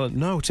and Tim Allen.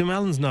 No, Tim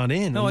Allen's not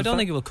in. No, I don't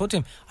think it will cut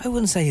him. I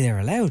wouldn't say they're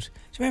allowed. Do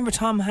you remember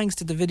Tom Hanks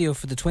did the video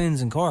for the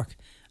twins in Cork?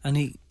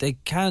 And they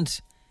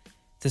can't...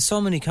 There's so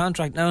many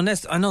contracts... Now,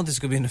 unless... I know this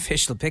could be an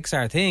official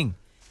Pixar thing,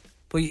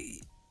 but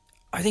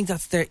I think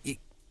that's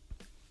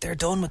they're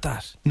done with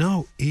that.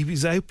 No, he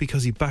was out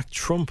because he backed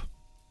Trump.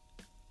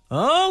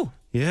 Oh!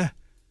 Yeah.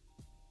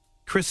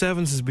 Chris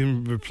Evans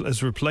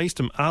has replaced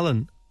him.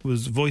 Allen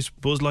was voiced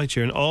Buzz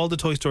Lightyear in all the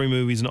Toy Story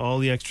movies and all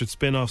the extra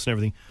spin-offs and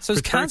everything so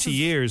for 30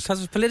 years.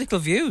 Because of political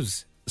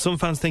views. Some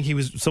fans think he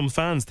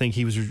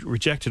was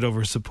rejected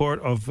over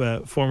support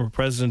of former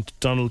President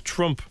Donald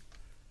Trump.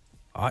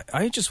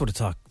 I just would have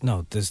thought,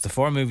 no, there's the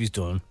 4 movies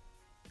done.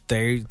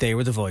 They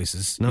were the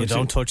voices. No, you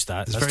don't touch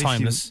that. That's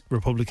timeless.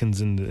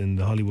 Republicans in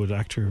the Hollywood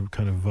actor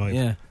kind of vibe.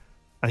 Yeah.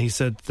 And he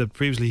said that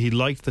previously he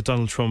liked that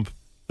Donald Trump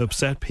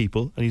upset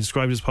people, and he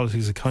described his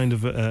politics as a kind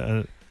of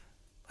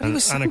he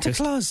was Santa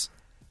Claus.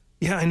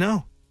 Yeah, I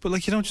know. But,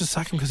 like, you don't just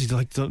sack him because he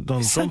liked Donald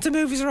Trump. Santa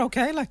movies are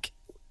okay, like.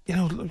 You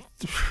know,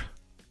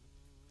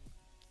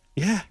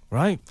 yeah.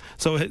 Right.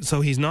 So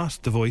he's not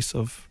the voice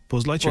of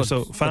Buzz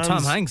Lightyear. But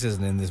Tom Hanks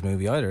isn't in this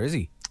movie either, is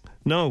he?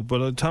 No,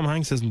 but Tom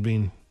Hanks hasn't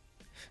been...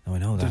 No, I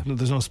know that.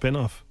 There's no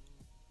spin-off.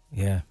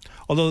 Yeah.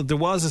 Although there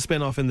was a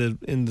spin-off in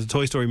the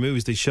Toy Story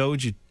movies. They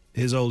showed you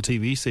his old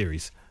TV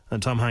series,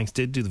 and Tom Hanks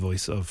did do the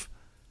voice of...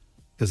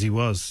 Because he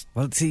was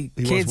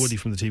Woody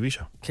from the TV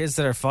show. Kids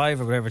that are 5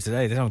 or whatever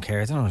today, they don't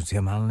care. They don't know who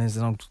Tim Allen is.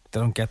 They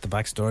don't get the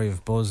backstory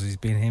of Buzz. He's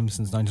been him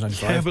since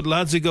 1995. Yeah, but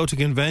lads who go to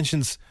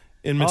conventions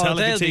in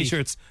Metallica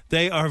T-shirts,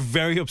 they are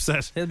very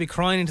upset. They'll be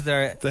crying into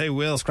their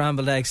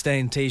scrambled egg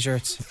stained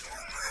T-shirts.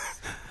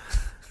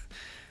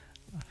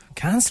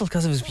 Cancelled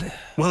because of his...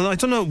 Well, I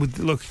don't know.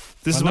 Look,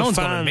 this is no what one's fans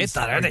going to admit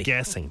that, are they?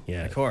 Guessing.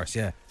 Yeah, of course.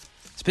 Yeah.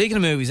 Speaking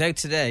of movies, out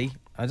today.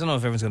 I don't know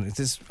if everyone's going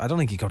to... I don't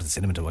think you go to the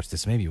cinema to watch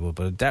this. Maybe you would,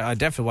 but I'd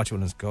definitely watch it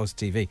when it goes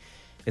to TV.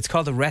 It's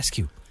called The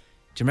Rescue.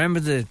 Do you remember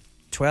the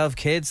 12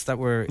 kids that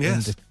were in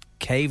the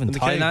cave in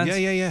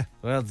Thailand? Yeah.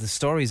 Well, the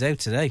story's out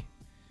today.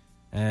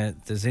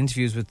 There's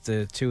interviews with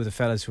the 2 of the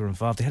fellas who were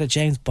involved. They had a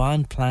James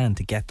Bond plan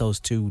to get those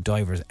 2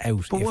 divers out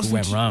if it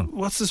went wrong.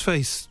 What's his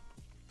face?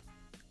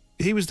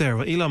 He was there.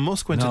 Elon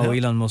Musk went to help. No,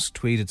 Elon Musk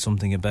tweeted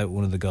something about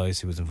one of the guys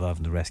who was involved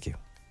in the rescue.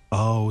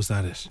 Oh, was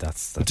that it?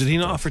 That's but did he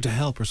not offer to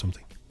help or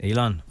something?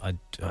 Elon, I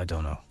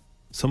don't know.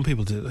 Some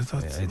people did. I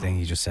think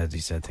he just said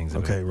things.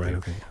 Okay, about right. it.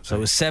 Okay. So it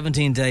was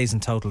 17 days in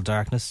total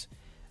darkness,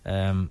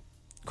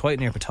 quite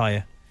near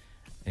Pattaya,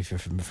 if you're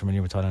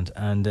familiar with Thailand,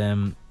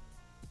 and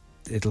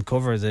it'll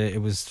cover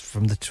it was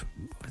from the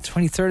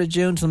 23rd of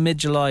June till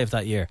mid-July of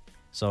that year.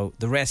 So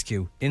The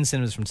Rescue in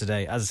cinemas from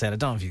today. As I said, I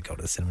don't know if you'd go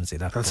to the cinema and see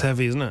that. That's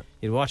heavy, isn't it?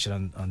 You'd watch it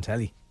on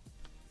telly.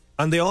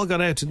 And they all got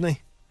out, didn't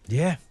they?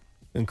 Yeah.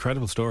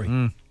 Incredible story.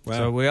 Wow.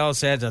 So we all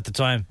said at the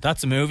time,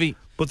 that's a movie.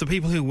 But the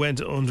people who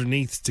went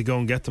underneath to go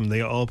and get them,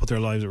 they all put their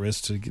lives at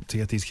risk to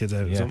get these kids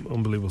out. It's an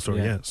unbelievable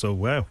story. Yeah. So,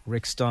 wow.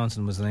 Rick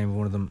Staunton was the name of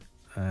one of them,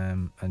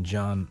 and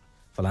John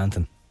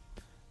Valentin.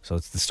 So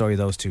it's the story of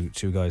those two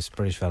guys,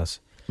 British fellas.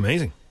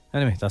 Amazing.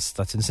 Anyway,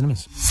 that's in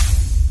cinemas.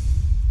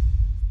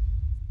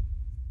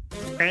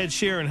 Ed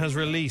Sheeran has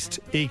released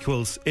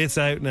Equals. It's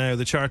out now.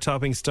 The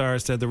chart-topping star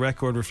said the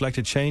record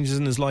reflected changes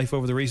in his life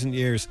over the recent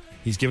years.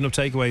 He's given up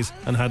takeaways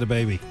and had a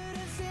baby.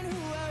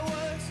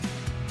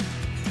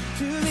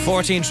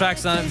 14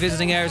 tracks on it.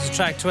 Visiting hours of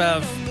track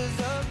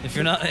 12. If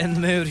you're not in the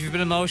mood, if you've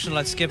been emotional,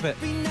 let's skip it.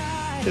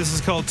 This is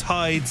called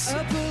Tides. Do you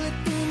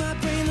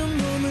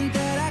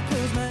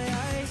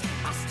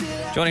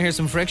want to hear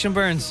some Friction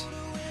Burns?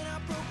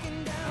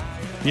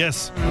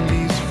 Yes.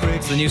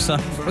 It's the new song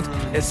for the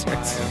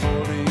Blizzards.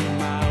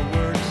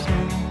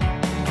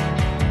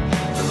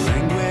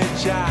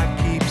 I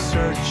keep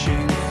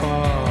searching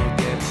for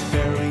gets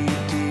very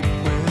deep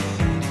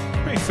within.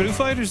 Very Foo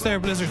Fighters there,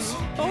 Blizzards.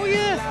 Oh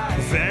yeah,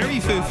 very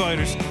Foo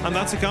Fighters, and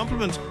that's a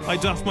compliment. I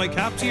doff my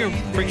cap to your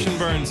Friction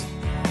Burns.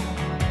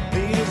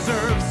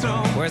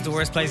 Where's the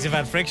worst place you've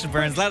had Friction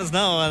Burns? Let us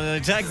know on the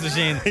text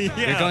machine.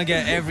 You're going to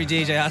get every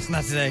DJ asking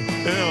that today.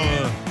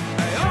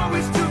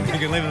 You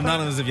can leave it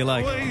anonymous if you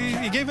like. Well,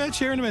 you gave Ed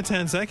Sheeran about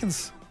 10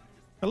 seconds.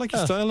 I like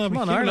your style now. Come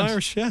on, Ireland.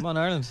 Irish, yeah. Come on,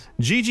 Ireland.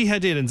 Gigi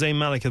Hadid and Zayn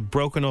Malik had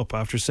broken up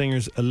after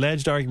singer's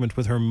alleged argument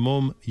with her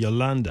mum,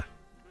 Yolanda.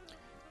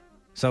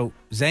 So,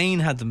 Zayn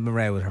had the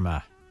row with her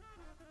ma.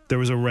 There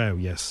was a row,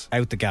 yes.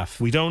 Out the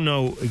gaff. We don't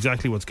know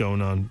exactly what's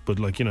going on, but,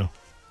 like, you know.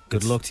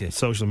 Good luck to you.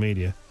 Social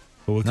media.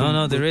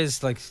 But there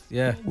is, like,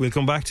 yeah. We'll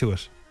come back to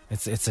it.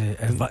 It's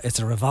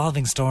a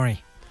revolving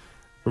story.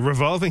 A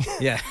revolving?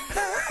 Yeah.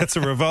 It's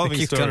a revolving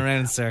story. story. Going around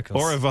in circles.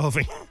 Or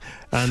evolving.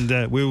 And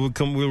we'll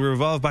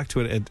revolve back to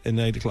it at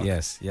 8 o'clock.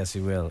 Yes,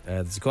 we will.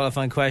 There's a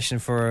qualifying question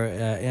for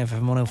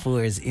FM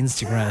 104's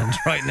Instagram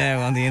right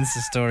now on the Insta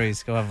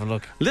stories. Go have a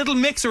look. Little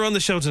Mix are on the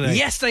show today.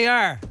 Yes, they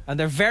are. And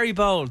they're very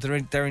bold.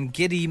 They're in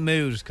giddy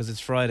mood because it's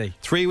Friday.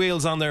 3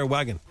 wheels on their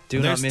wagon.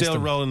 They're still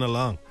rolling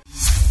along.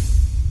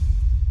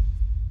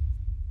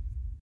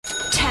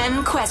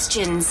 10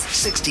 questions.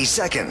 60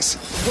 seconds.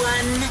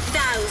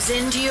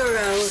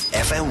 €1,000.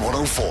 FM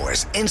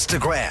 104's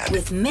Instagram.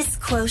 With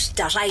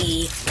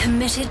misquote.ie.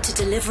 Committed to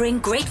delivering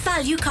great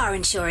value car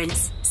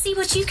insurance. See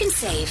what you can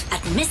save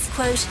at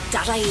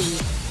misquote.ie.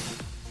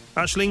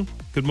 Aisling,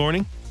 good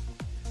morning.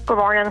 Good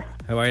morning.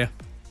 How are you?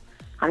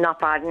 I'm not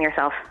bad, and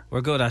yourself?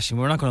 We're good, Aisling.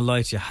 We're not going to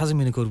lie to you. It hasn't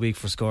been a good week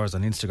for scores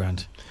on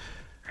Instagram.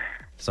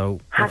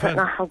 So has it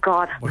not? Oh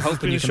God! We're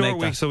hoping you can make that. It's been a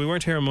short week, that. so we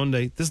weren't here on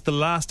Monday. This is the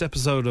last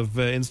episode of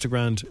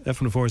Instagram,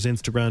 F104's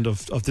Instagram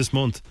of this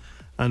month,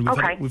 and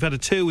we've had a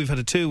 2, we've had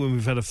a 2, and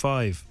we've had a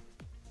 5.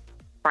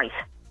 Right.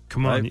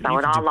 Come on. So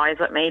it all lies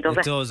with me, does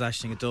it? It does,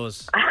 Aisling. It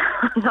does.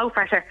 No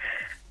pressure.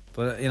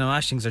 But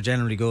Aislings are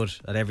generally good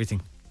at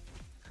everything.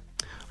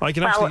 I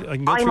can go through I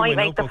might my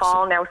make the notebooks.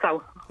 fall now,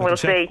 so we'll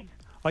see.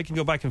 I can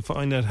go back and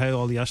find out how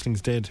all the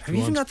Aislings did. Have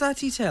you even got that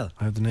detail?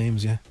 I have the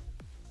names, yeah.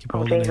 Keep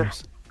all Jesus. the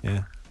names.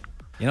 Yeah.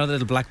 You know the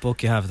little black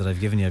book you have that I've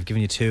given you? I've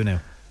given you 2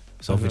 now.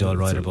 Sophie Doyle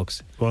Ryder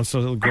books. Well, it's a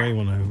little grey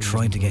one. I'm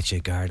trying to get you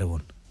a Garda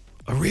one.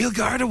 A real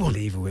Garda one?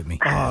 Leave it with me.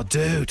 Oh,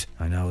 dude.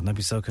 I know, wouldn't that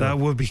be so cool? That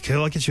would be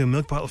cool. I'll get you a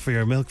milk bottle for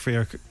your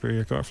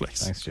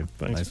cornflakes. Thanks, Jim.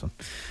 Thanks. Nice one.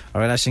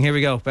 All right, Aisling, here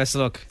we go. Best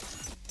of luck.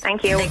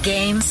 Thank you. The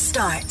game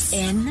starts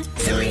in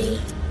 3,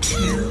 2,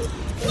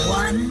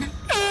 1.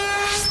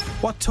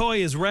 What toy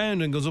is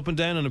round and goes up and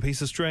down on a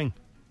piece of string?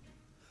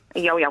 A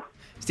yo-yo.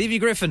 Stevie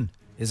Griffin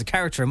is a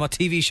character in what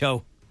TV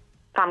show?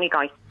 Family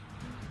Guy.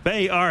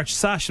 Bay, arch,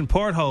 sash and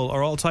porthole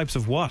are all types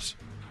of what?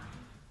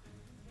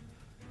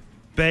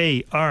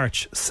 Bay,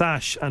 arch,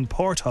 sash and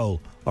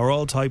porthole are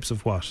all types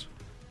of what?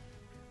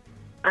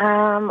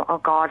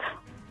 Oh, God.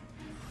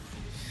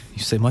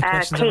 You say my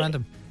questions are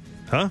random.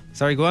 Huh?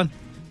 Sorry, go on.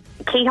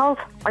 Keyholes?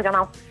 I don't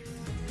know.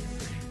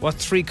 What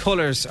 3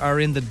 colours are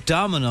in the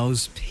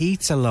Domino's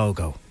pizza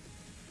logo?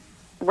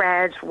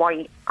 Red,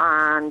 white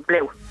and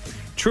blue.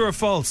 True or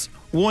false?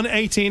 One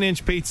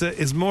 18-inch pizza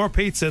is more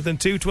pizza than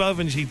 2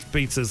 12-inch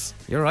pizzas.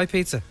 You're right,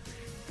 pizza.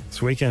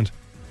 It's weekend.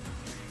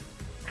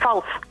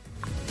 False.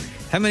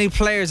 How many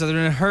players are there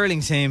in a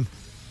hurling team?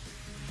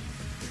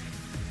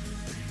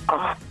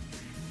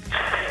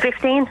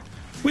 15.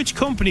 Which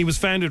company was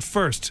founded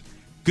first?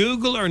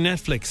 Google or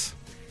Netflix?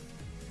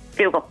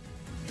 Google.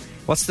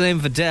 What's the name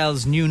of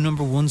Adele's new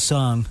 #1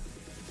 song?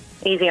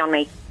 Easy on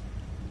me.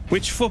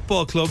 Which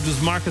football club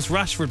does Marcus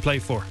Rashford play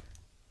for?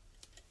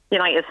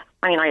 United.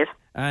 Man United.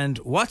 And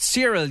what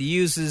cereal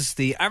uses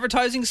the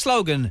advertising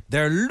slogan,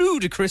 "They're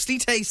ludicrously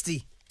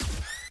tasty"?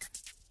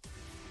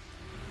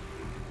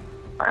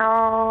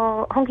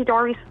 Hunky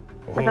Dory's.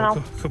 I don't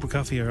know. Cup of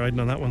coffee you're riding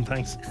on that one,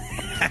 thanks.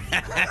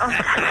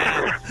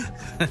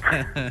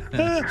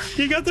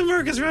 You got the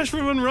Marcus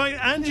Rashford one right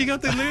and you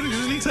got the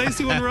ludicrously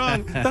tasty one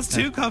wrong. That's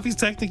 2 coffees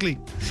technically.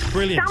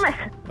 Brilliant. Damn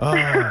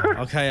it.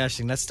 Okay,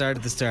 Aisling, let's start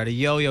at the start. A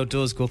yo-yo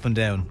does go up and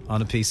down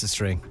on a piece of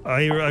string.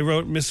 I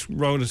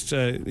miswrote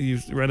it. You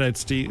read out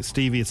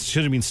Stevie. It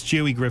should have been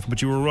Stewie Griffin,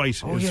 but you were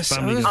right. Oh, it was yes.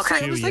 Family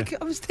Stewie,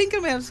 I was thinking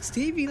about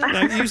Stevie.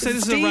 Now, you said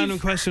this is a random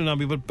question,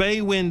 Nobby, but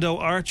bay window,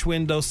 arch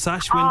window,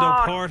 sash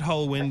window,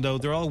 porthole window,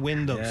 they're all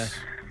windows. Yeah.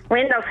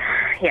 Windows.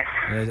 Yes.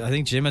 I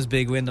think Jim has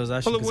big windows,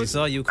 Aisling, because he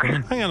saw you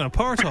coming. Hang on, a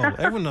porthole.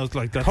 Everyone knows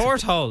like that.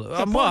 Porthole?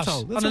 On what?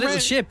 Porthole. On a little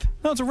ship?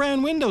 No, it's a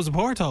round window, it's a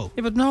porthole.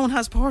 Yeah, but no one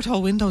has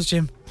porthole windows,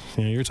 Jim.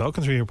 Yeah, you're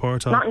talking through your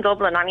porthole. Not in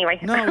Dublin, anyway.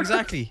 No,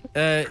 exactly.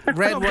 Red,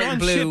 white and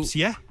blue. Ships,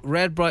 yeah.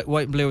 Red, white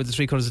and blue are the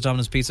 3 colours of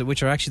Domino's pizza,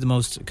 which are actually the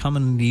most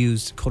commonly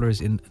used colours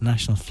in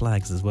national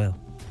flags as well.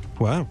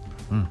 Wow.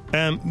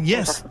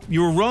 Yes,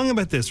 you were wrong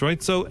about this,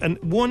 right? So,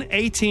 one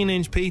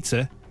 18-inch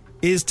pizza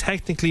is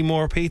technically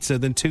more pizza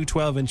than 2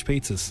 12-inch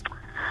pizzas.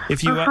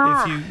 If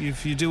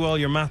you do all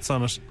your maths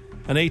on it,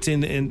 an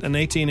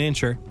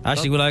 18-incher.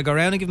 Actually, will I go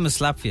around and give him a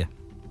slap for you?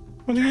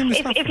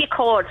 If you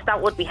could,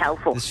 that would be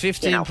helpful. There's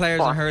 15 players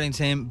in a hurling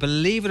team.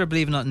 Believe it or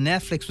believe it or not,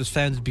 Netflix was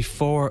founded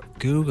before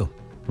Google.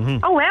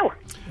 Mm-hmm. Oh, wow.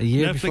 A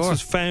year Netflix before.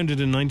 was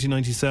founded in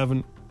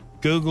 1997.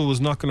 Google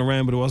was knocking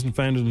around, but it wasn't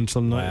founded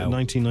until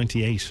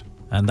 1998.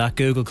 And that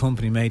Google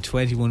company made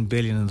 $21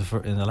 billion in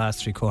the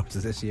last 3 quarters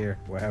of this year.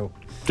 Wow.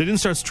 They didn't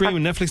start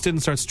streaming. Netflix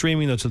didn't start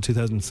streaming until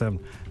 2007.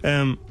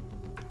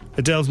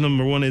 Adele's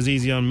 #1 is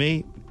Easy on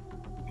Me.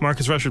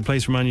 Marcus Rashford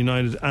plays for Man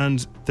United,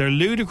 and they're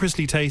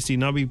ludicrously tasty.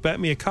 Nobby, bet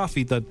me a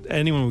coffee that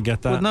anyone would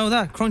get that. Well, no,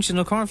 that crunchy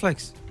no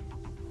cornflakes.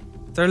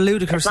 They're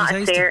ludicrously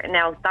tasty.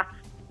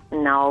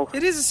 No.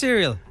 It is a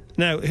cereal.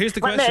 Now, here's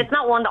the Well, question. no, it's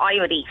not one that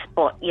I would eat,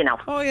 but you know.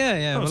 Oh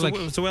yeah. Oh, well,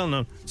 it's a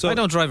well-known. So I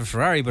don't drive a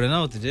Ferrari, but I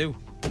know what to do.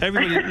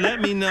 Everybody,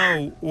 let me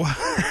know.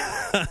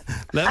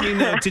 Let me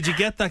know. Did you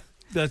get that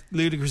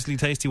ludicrously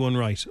tasty one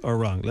right or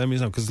wrong? Let me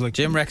know, because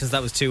Jim reckons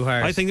that was too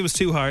hard. I think it was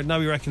too hard. Now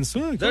he reckons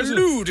they're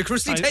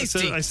ludicrously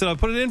tasty. I said I'll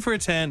put it in for a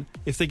 10.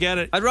 If they get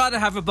it, I'd rather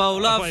have a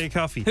bowl I'll of. buy a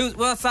coffee.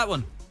 What's that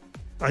one?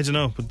 I don't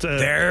know, but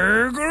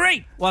they're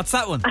great. What's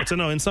that one? I don't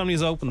know.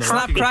 Insomnia's open though.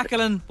 Snap,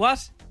 crackle, and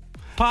what?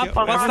 Pop. Yeah,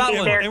 what's that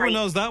one? Everyone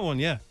knows that one.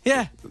 Yeah.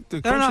 Yeah.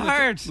 They're not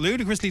hard.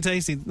 Ludicrously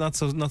tasty. Not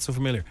so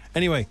familiar.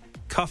 Anyway,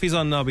 coffee's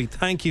on Nobby.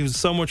 Thank you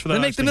so much for that.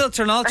 They make the milk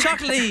turn all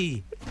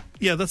chocolatey.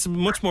 Yeah, that's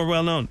much more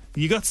well known.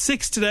 You got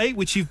 6 today,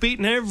 which you've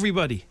beaten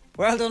everybody.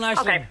 Well done, Aisling.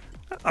 Okay.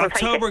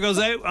 October goes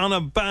out on a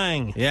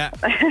bang. Yeah.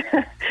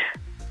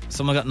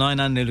 Someone got 9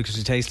 and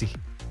ludicrously tasty.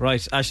 Right,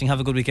 Aisling,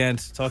 have a good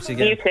weekend. Talk to you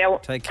again. You too.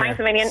 Take care.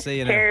 Thanks a million. See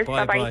you Cheers.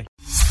 now. Bye. Bye-bye.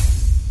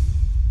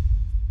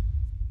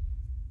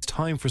 It's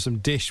time for some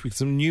dish with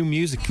some new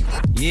music.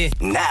 Yeah.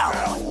 Now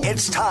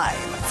it's time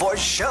for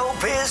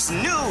Showbiz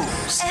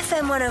News.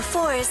 FM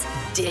 104's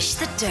Dish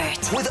the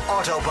Dirt. With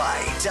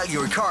Autobuy. Sell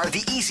your car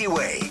the easy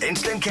way.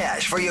 Instant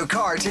cash for your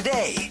car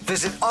today.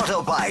 Visit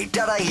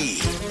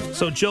autobuy.ie.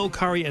 So Joel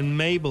Corry and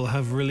Mabel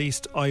have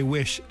released I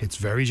Wish. It's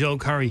very Joel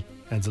Corry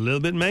and it's a little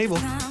bit Mabel.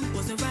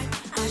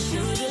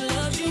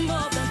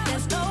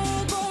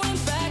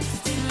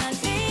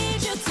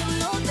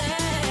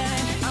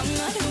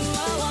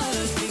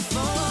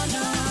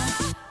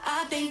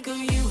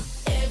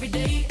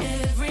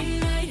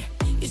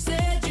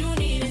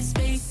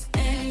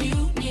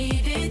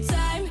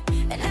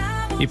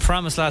 He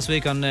promised last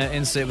week on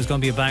Insta it was going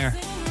to be a banger.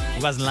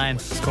 He wasn't lying.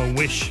 It's called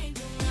Wish.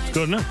 It's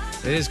good enough.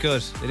 It is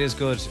good. It is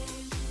good.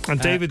 And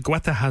David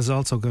Guetta has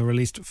also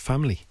released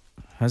Family.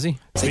 Has he?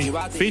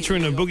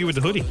 Featuring a Boogie with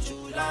the Hoodie.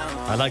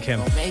 I like him.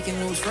 Making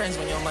new friends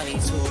when your money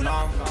too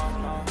long.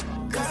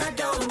 Cause I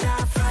don't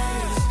got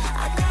friends,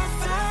 I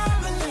got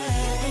family.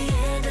 At the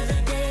end of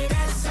the day,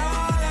 that's all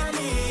I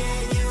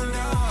need. You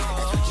know,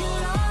 that's what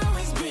you'll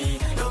always be.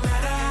 No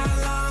matter how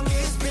long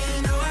it's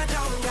been, no, I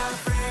don't got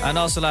friends. And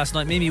also last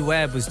night, Mimi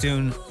Webb was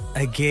doing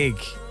a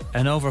gig,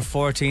 an over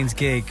 14s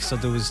gig, so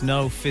there was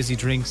no fizzy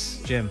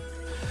drinks, Jim.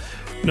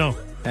 No.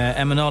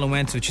 Emma Nolan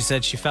went to it. She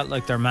said she felt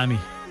like their mammy.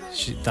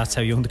 That's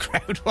how young the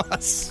crowd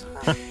was.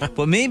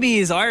 But Mimi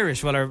is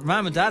Irish. Well, her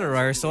mum and dad are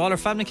Irish, so all her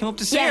family came up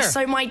to see her. Yeah,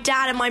 so my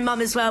dad and my mum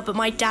as well. But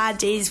my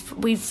dad is.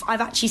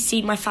 I've actually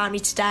seen my family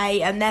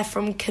today, and they're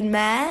from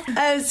Kenmare.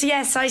 So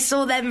yes, I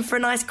saw them for a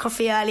nice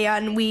coffee earlier,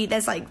 and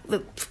there's like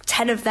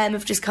 10 of them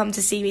have just come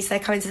to see me, so they're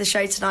coming to the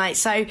show tonight.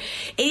 So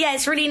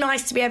it's really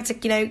nice to be able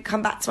to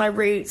come back to my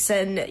roots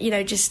and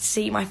just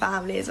see my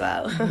family as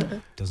well.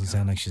 Doesn't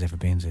sound like she's ever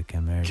been to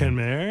Kenmare.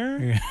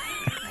 Kenmare?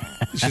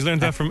 She's learned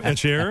that from Ed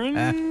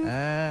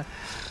Sheeran.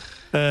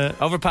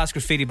 Overpass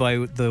Graffiti, by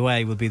the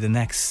way, will be the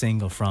next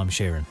single from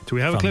Sheeran. Do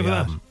we have a clip of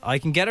that? I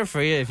can get her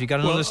for you if you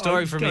got another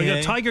story for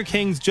me. Tiger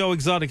King's Joe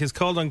Exotic has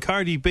called on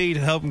Cardi B to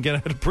help him get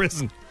out of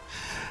prison.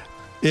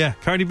 Yeah,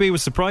 Cardi B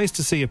was surprised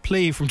to see a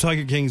plea from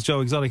Tiger King's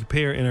Joe Exotic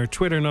appear in her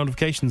Twitter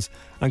notifications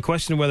and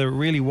questioned whether it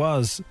really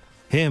was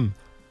him.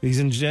 He's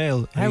in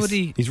jail. How would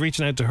he? He's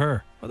reaching out to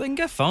her. Well, they can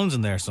get phones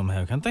in there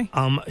somehow, can't they?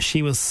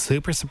 She was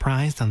super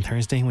surprised on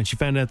Thursday when she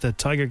found out that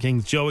Tiger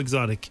King's Joe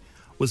Exotic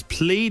was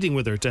pleading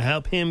with her to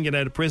help him get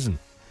out of prison.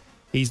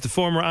 He's the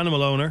former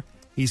animal owner.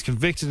 He's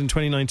convicted in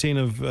 2019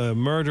 of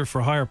murder for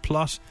hire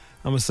plot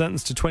and was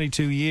sentenced to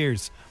 22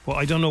 years. Well,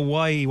 I don't know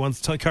why he wants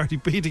Cardi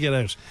B to get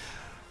out.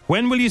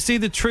 When will you see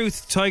the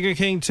truth, Tiger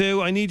King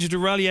 2? I need you to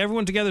rally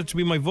everyone together to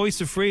be my voice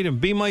of freedom.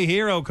 Be my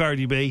hero,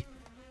 Cardi B.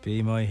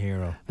 Be my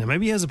hero. Now,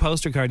 maybe he has a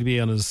poster Cardi B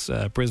on his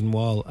prison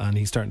wall and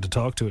he's starting to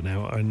talk to it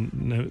now. And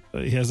now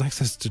he has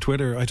access to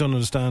Twitter. I don't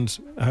understand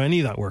how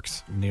any of that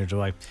works. Neither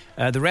do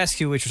I. The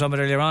rescue, which we were talking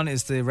about earlier on,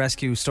 is the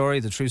rescue story,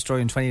 the true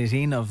story in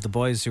 2018 of the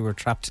boys who were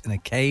trapped in a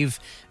cave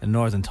in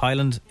northern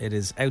Thailand. It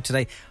is out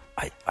today.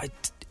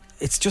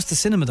 It's just the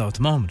cinema, though, at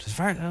the moment. Is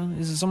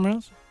it somewhere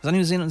else? Has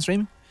anyone seen it on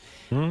streaming?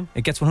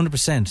 It gets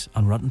 100%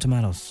 on Rotten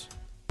Tomatoes.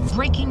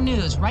 Breaking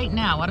news right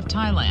now out of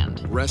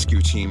Thailand.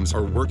 Rescue teams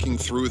are working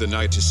through the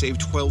night to save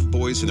 12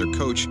 boys and their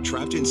coach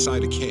trapped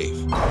inside a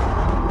cave.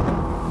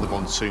 The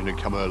monsoon had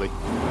come early.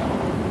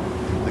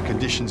 The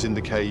conditions in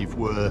the cave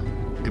were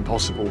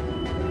impossible.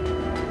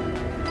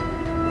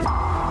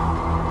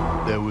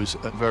 There was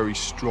a very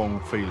strong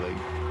feeling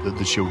that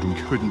the children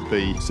couldn't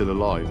be still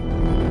alive.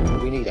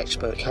 We need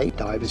expert cave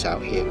divers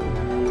out here.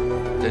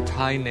 The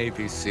Thai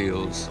Navy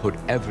SEALs put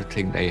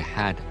everything they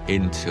had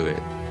into it.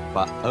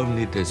 But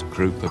only this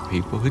group of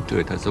people who do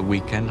it as a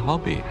weekend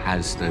hobby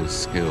has those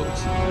skills.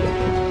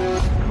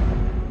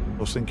 I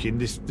was thinking,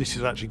 this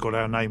has actually got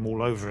our name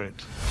all over it.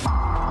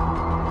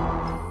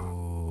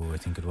 Oh, I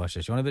think I'd watch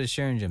this. You want a bit of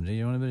Sharon, Jim? Do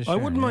you want a bit of Sharon?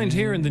 I wouldn't mind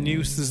hearing the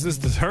news. This is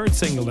the third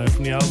single now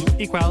from the album,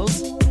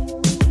 Equals.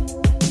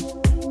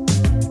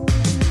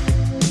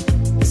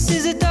 This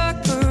is a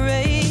dark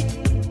parade,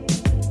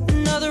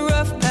 another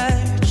rough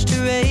patch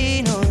to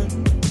rain on.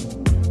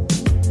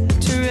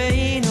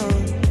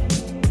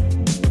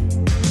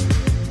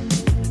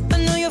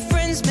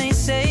 May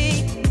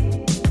say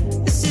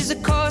this is a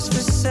cause for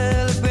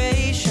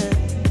celebration.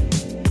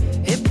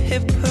 Hip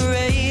hip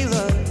hooray,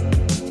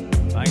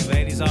 love. Bang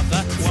ladies off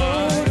that.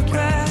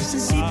 Photographs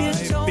and sepia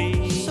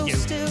tones, so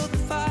still the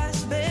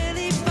fire's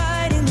barely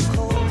fighting the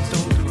cold.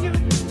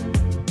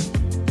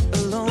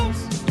 Alone.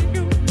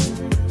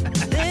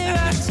 There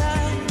are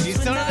times.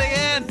 He's done it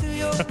again.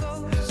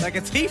 Like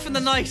a thief in the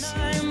night.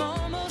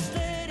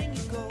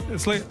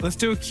 It's like, let's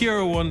do a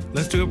Cure one,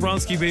 let's do a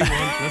Bronski Beat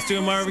one, let's do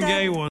a Marvin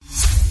Gaye one.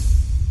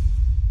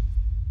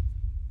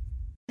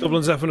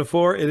 Dublin's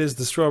F104, it is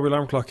the Strawberry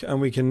Alarm Clock, and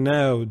we can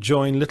now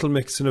join Little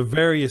Mix in a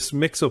various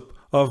mix-up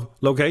of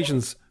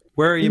locations.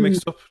 Where are you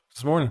mixed up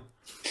this morning?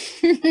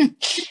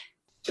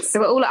 So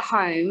we're all at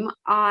home.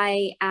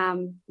 I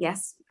am,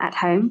 yes, at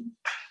home.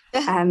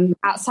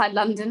 Outside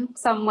London,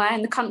 somewhere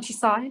in the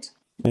countryside.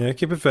 Yeah,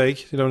 keep it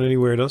vague. You don't want any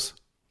weirdos.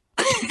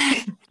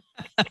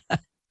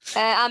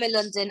 I'm in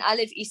London. I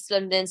live East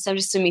London, so I'm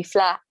just in my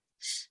flat.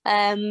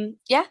 Perry?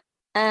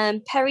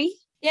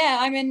 Yeah,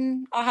 I'm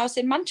in our house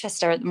in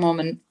Manchester at the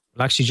moment.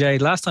 Well, actually, Jay,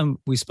 last time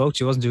we spoke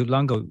to you, wasn't too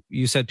long ago,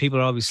 you said people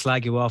always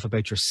slag you off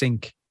about your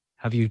sink.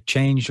 Have you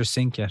changed your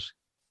sink yet?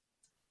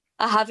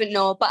 I haven't,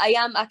 no, but I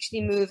am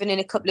actually moving in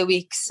a couple of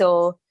weeks.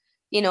 So,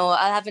 I'll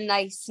have a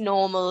nice,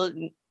 normal,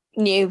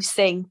 new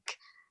sink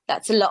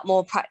that's a lot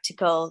more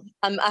practical.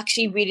 I'm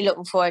actually really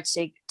looking forward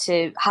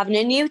to having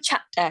a new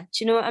chapter.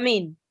 Do you know what I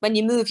mean? When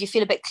you move, you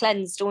feel a bit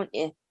cleansed, don't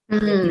you?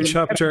 New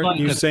chapter,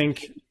 new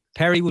sink.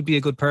 Perry would be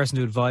a good person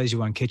to advise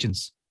you on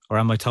kitchens, or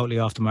am I totally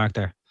off the mark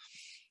there?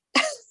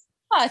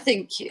 I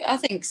think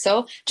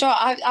so. Joe,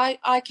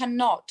 I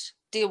cannot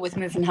deal with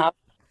moving house.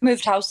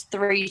 Moved house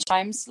 3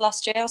 times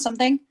last year or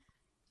something.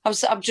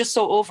 I'm just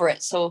so over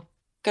it. So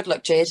good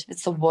luck, Jade.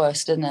 It's the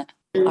worst, isn't it?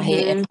 I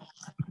hate it.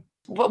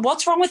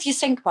 What's wrong with your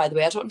sink, by the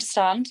way? I don't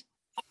understand.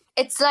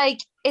 It's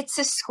like, it's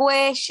a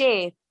square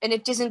shape and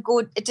it doesn't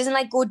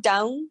like go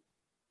down.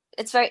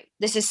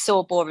 This is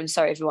so boring.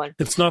 Sorry, everyone.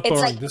 It's not boring.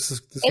 Like, this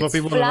is what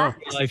people want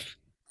to know. Life.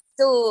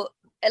 So,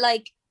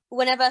 like,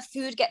 whenever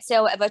food gets there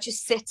or whatever, it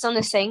just sits on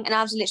the sink and I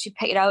have to literally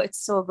pick it out.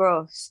 It's so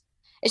gross.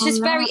 It's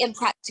just very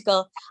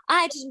impractical.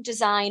 I didn't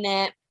design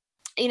it,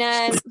 you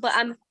know, but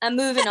I'm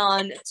moving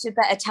on to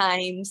better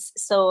times.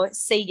 So,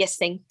 see you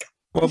sink.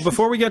 Well,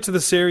 before we get to the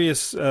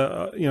serious,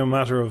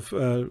 matter of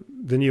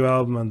the new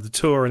album and the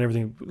tour and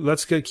everything,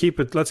 let's keep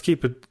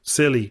it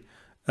silly.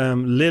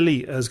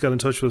 Lily has got in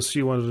touch with us.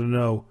 She wanted to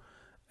know,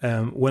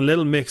 when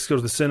Little Mix go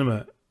to the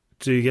cinema,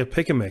 do you get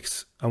pick and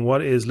mix? And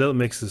what is Little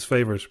Mix's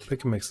favourite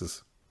pick and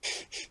mixes?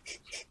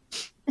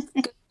 You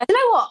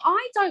know what?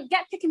 I don't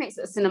get pick and mix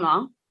at the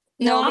cinema.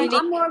 No,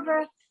 I'm more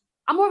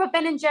of a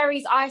Ben and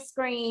Jerry's ice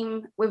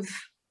cream with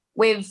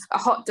a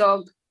hot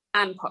dog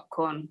and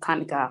popcorn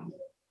kind of girl.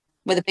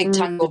 With a big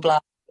tango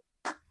blast.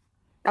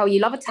 Oh, you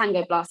love a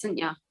tango blast, don't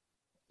you?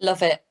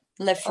 Love it.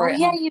 Live for it.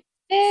 Yeah,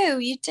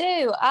 you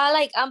do.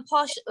 I'm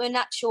partial to an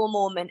actual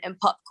moment and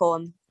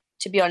popcorn,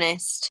 to be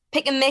honest.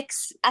 Pick and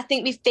mix, I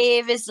think my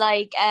favourite is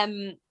like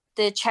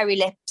the cherry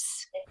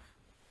lips.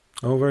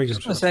 Oh, very good.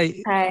 I was going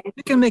to say,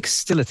 pick and mix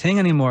still a thing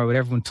anymore with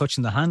everyone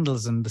touching the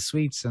handles and the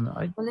sweets.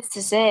 Well, this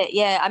is it,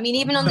 yeah. I mean,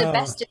 even on the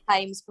best of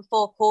times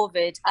before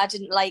COVID, I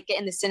didn't like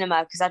getting the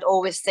cinema because I'd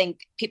always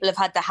think people have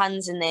had their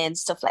hands in there and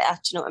stuff like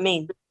that. Do you know what I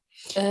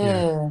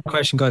mean?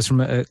 Question, guys,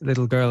 from a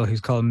little girl who's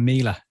called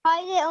Mila.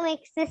 Hi, Little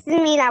Mix. This is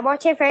Mila.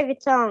 What's your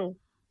favourite song?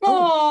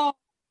 Oh,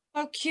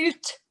 how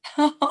cute.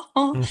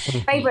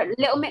 Favourite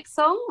Little Mix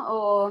song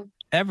or?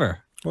 Ever.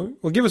 Well,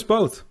 give us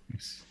both.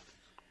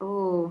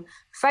 Oh,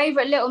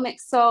 favourite Little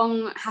Mix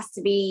song has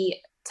to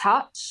be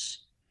Touch,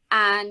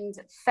 and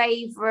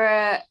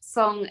favourite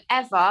song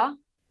ever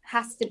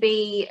has to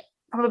be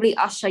probably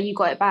Usher, You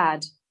Got It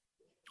Bad.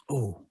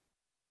 Oh,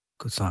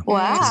 good song.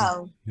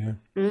 Wow. Yeah.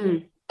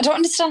 I don't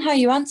understand how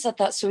you answered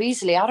that so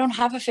easily. I don't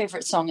have a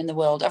favourite song in the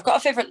world. I've got a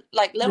favourite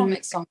Little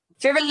Mix song.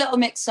 Favourite Little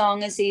Mix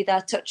song is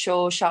either Touch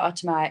or Shout Out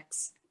to My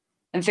Ex.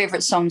 And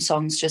favourite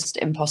song's just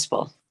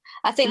impossible.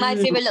 I think my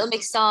favourite Little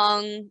Mix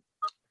song,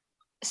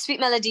 Sweet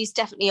Melody's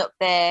definitely up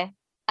there.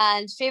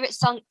 And favourite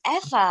song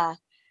ever?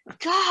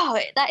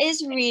 God, that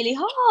is really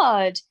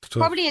hard.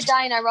 Probably a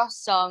Diana Ross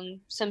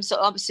song, some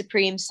sort of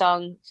Supreme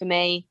song for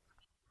me.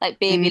 Like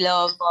Baby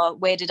Love or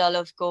Where Did Our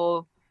Love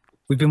Go?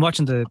 We've been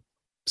watching the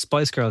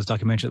Spice Girls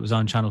documentary that was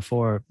on Channel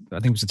 4. I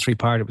think it was a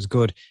 3-part. It was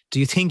good. Do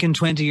you think in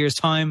 20 years'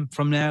 time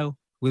from now,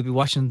 we'll be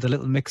watching the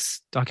Little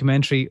Mix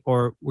documentary,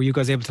 or were you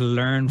guys able to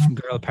learn from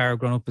girl power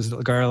growing up as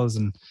little girls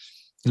and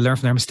learn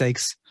from their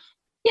mistakes?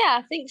 Yeah,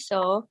 I think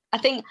so. I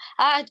think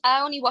I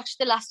only watched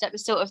the last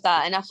episode of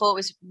that and I thought it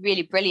was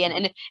really brilliant.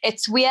 And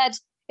it's weird.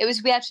 It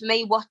was weird for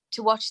me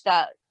to watch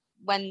that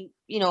when,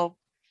 I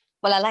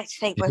like to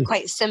think we're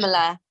quite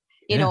similar,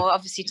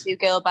 obviously two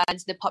girl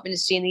bands, the pop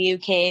industry in the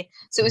UK.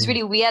 So it was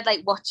really weird,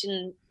 like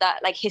watching that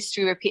like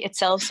history repeat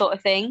itself sort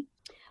of thing.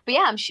 But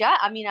yeah, I'm sure.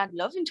 I mean, I'd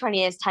love in 20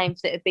 years' time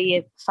for it to be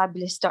a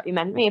fabulous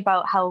documentary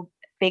about how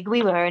big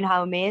we were and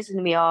how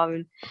amazing we are.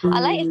 And I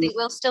like to think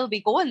we'll still be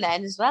going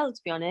then as well,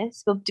 to be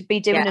honest. We'll be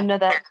doing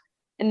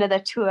another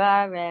tour,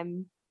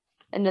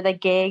 another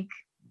gig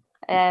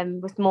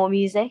with more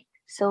music.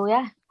 So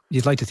yeah.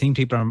 You'd like to think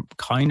people are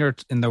kinder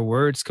in their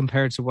words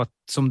compared to what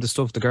some of the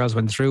stuff the girls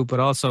went through, but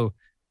also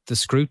the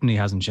scrutiny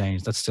hasn't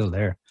changed. That's still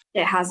there.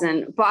 It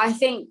hasn't. But I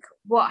think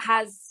what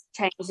has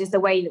changed is the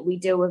way that we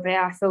deal with it.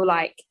 I feel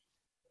like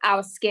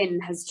our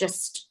skin has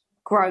just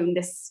grown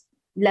this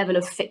level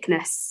of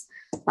thickness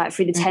like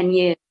through the 10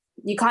 years.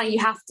 You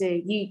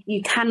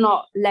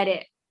cannot let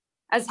it,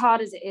 as hard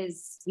as it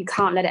is, you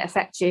can't let it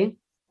affect you.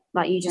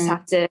 Like you just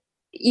have to,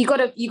 you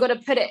gotta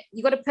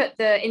put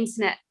the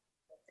internet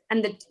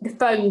and the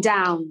phone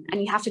down,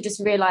 and you have to just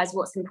realize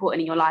what's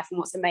important in your life and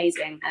what's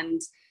amazing,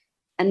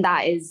 and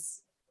that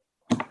is,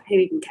 who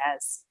even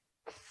cares?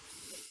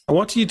 And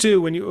what do you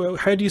do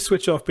how do you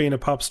switch off being a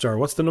pop star?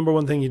 What's the number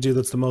one thing you do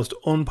that's the most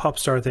un-pop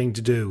star thing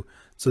to do,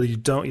 so that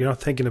you're not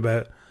thinking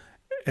about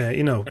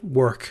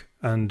work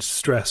and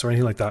stress or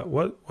anything like that?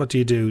 What do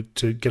you do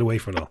to get away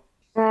from it all?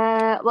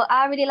 Well,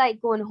 I really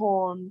like going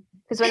home,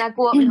 because when I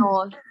go up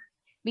north,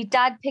 my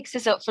dad picks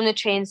us up from the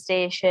train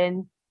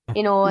station,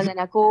 and then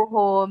I go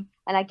home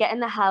and I get in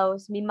the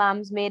house. My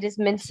mum's made us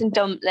mince and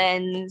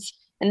dumplings,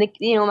 and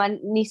my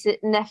niece and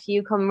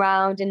nephew come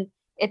round, and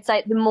it's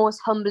like the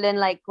most humbling,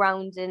 like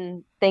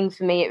grounding thing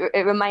for me.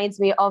 It reminds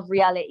me of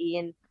reality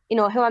and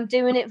who I'm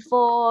doing it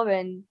for,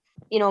 and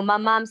my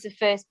mum's the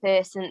first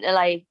person to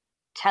like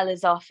tell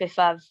us off if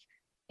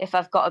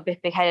I've got a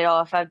bit big-headed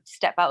or if I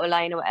step out of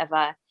line or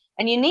whatever.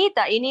 And you need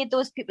that. You need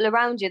those people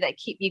around you that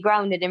keep you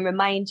grounded and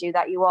remind you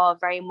that you are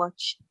very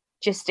much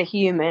just a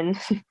human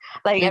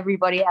like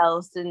everybody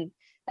else. And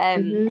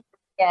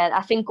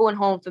I think going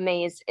home for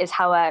me is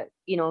how I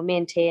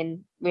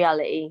maintain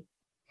reality.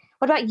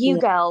 What about you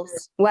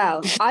girls?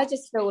 Well, I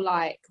just feel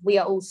like we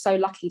are all so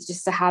lucky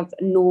just to have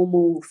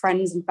normal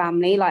friends and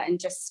family, like, and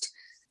just,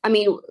 I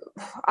mean,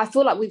 I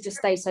feel like we've just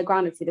stayed so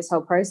grounded through this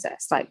whole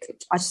process. Like,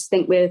 I just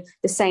think we're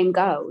the same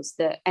girls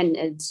that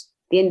entered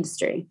the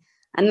industry,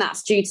 and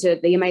that's due to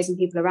the amazing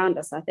people around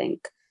us, I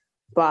think.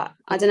 But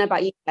I don't know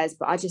about you guys,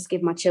 but I just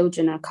give my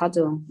children a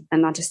cuddle,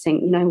 and I just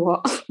think, you know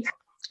what,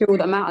 you're all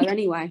that matter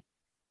anyway,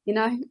 you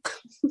know?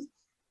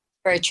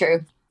 Very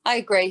true. I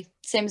agree.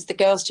 Same as the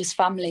girls, just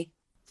family.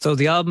 So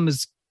the album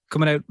is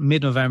coming out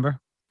mid-November.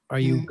 Are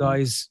you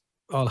guys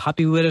all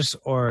happy with it,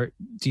 or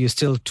do you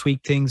still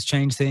tweak things,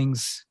 change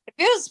things? It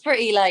feels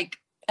pretty like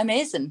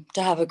amazing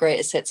to have a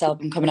greatest hits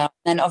album coming out,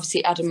 and then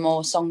obviously adding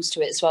more songs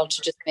to it as well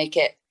to just make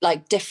it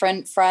like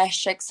different,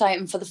 fresh,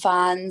 exciting for the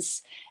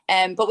fans.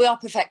 But we are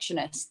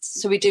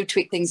perfectionists, so we do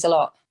tweak things a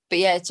lot. But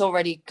yeah, it's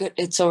already good.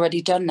 It's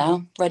already done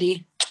now.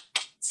 Ready,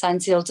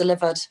 signed, sealed,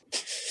 delivered.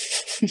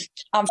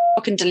 I'm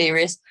fucking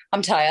delirious.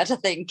 I'm tired, I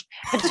think.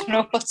 I don't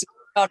know what's going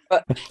on,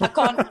 but I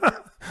can't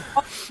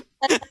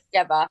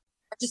together.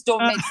 I just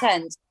don't make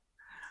sense.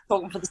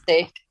 Talking for the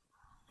sake.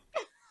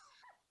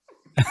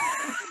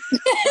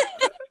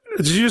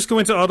 Did you just go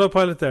into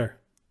autopilot there?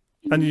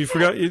 And you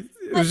forgot? It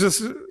was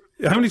just...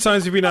 How many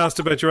times have you been asked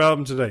about your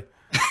album today?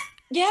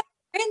 Yeah,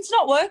 brain's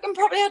not working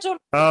properly. I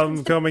don't...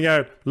 Album coming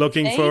out.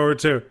 Looking forward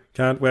to.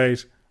 Can't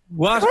wait.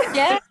 What?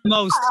 Yeah. The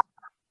most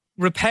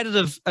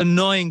repetitive,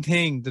 annoying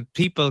thing that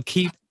people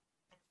keep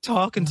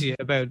talking to you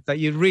about that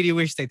you really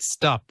wish they'd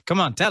stop?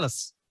 Come on, tell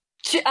us.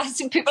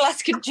 People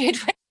asking Jade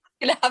when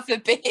you're going to have a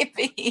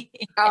baby.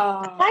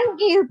 Thank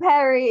you,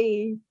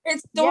 Perry.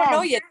 Don't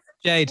know yet.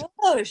 Jade,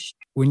 Gosh.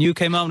 when you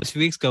came on a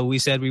few weeks ago, we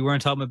said we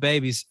weren't talking about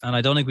babies, and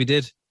I don't think we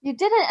did. You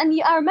didn't, and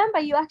I remember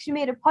you actually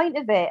made a point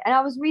of it, and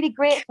I was really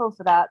grateful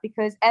for that,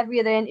 because every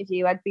other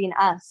interview I'd been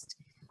asked,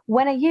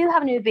 when are you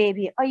having a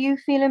baby? Are you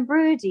feeling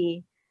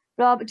broody?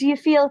 Blah, but do you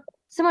feel...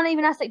 Someone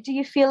even asked, like, do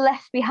you feel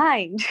left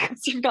behind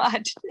because you've not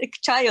had a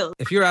child?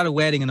 If you're at a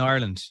wedding in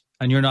Ireland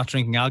and you're not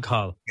drinking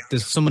alcohol,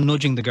 there's someone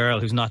nudging the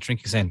girl who's not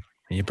drinking saying,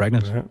 are you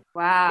pregnant?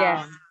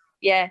 Wow.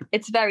 Yeah,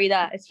 it's very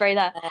that. It's very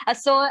that. I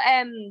saw,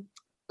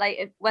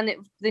 like, when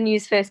the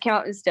news first came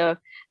out and stuff,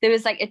 there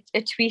was, like,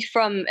 a tweet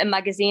from a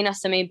magazine or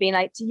something being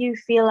like, do you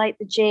feel like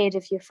the Jade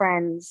of your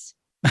friends?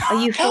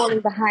 Are you falling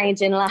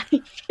behind in life?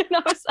 And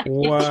I was like,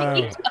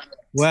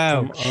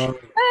 Wow.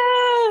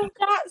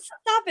 That's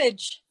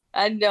savage.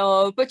 I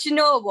know, but you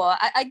know what?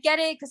 I get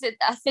it, because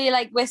I feel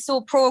like we're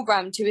so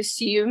programmed to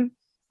assume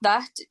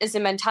that as a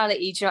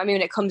mentality, do you know what I mean,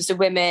 when it comes to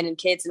women and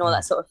kids and all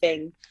that sort of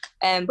thing.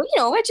 But, you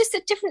know, we're just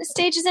at different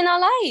stages in our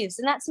lives,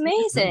 and that's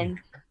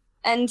amazing.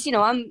 And, you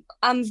know,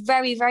 I'm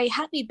very, very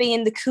happy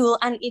being the cool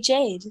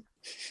anti-Jade.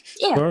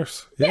 Yeah. Of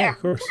course. Yeah, of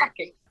course.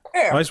 Exactly.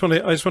 I just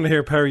want to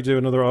hear Perry do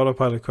another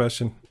autopilot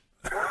question.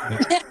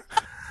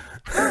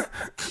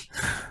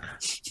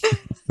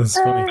 That's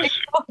funny.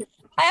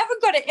 I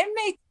haven't got it in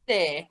me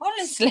today.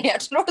 Honestly, I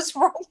don't know what's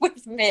wrong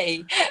with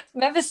me.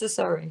 I'm ever so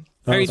sorry.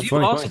 Harry, do you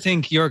also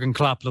think Jurgen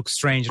Klopp looks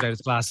strange without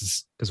his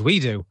glasses? Because we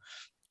do.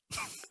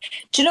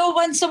 Do you know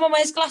when someone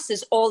wears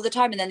glasses all the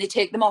time and then they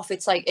take them off,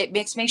 it's like, it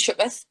makes me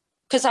shooketh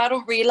because I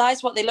don't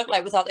realise what they look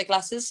like without their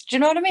glasses. Do you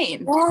know what I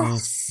mean?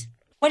 Yes.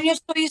 When you're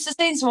so used to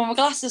seeing someone with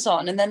glasses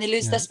on and then they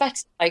lose their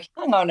specs, like,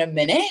 hang on a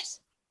minute.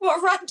 What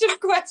a random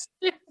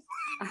question.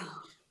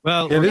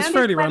 Well, it is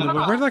fairly random.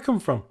 Where did that come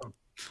from?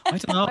 I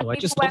don't know. When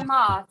people wear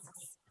masks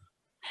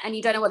and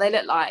you don't know what they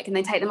look like, and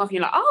they take them off, and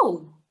you're like,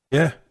 oh,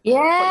 yeah.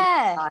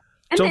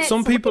 And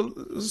Some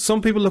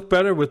people look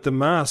better with the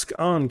mask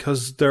on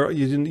because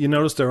you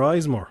notice their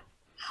eyes more.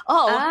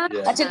 Oh,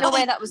 I didn't know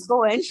where that was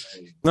going.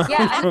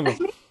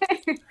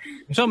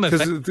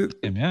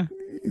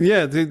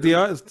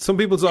 Some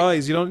people's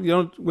eyes, you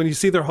don't when you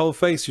see their whole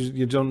face,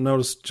 you don't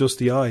notice just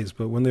the eyes,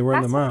 but when they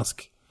wear the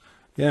mask,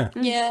 yeah,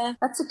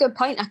 that's a good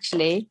point,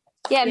 actually.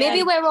 Yeah,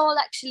 maybe we're all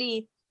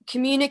actually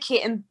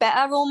communicating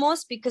better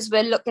almost because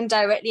we're looking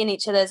directly in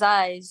each other's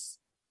eyes.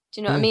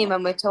 Do you know what I mean,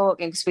 when we're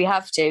talking, because we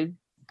have to.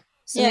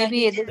 So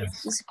maybe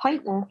there's a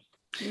point there.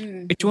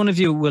 Which one of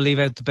you will leave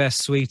out the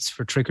best sweets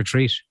for trick or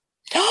treat?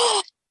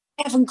 I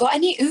haven't got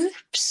any.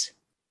 Oops.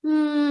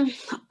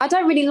 I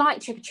don't really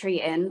like trick or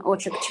treating or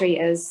trick or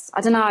treaters.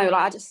 I don't know.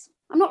 Like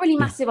I'm not really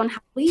massive on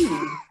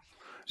Halloween.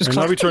 Just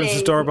Nobby turns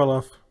his doorbell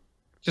off.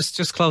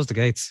 Just close the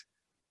gates.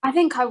 I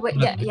think I would.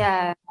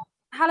 Yeah.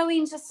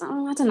 Halloween's just.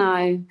 I don't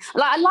know.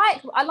 Like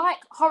I like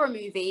horror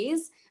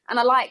movies and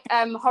I like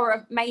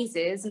horror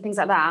mazes and things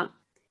like that.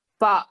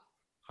 But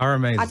horror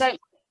mazes. I don't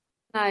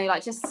know.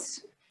 Like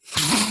just.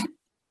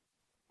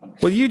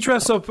 Well, you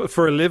dress up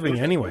for a living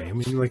anyway. I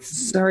mean, like.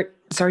 Sorry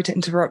to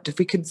interrupt. If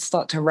we could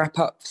start to wrap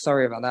up.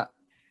 Sorry about that.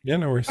 Yeah,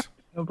 no worries.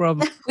 No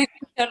problem. We've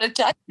been on a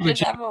tangent,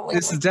 haven't we?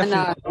 This is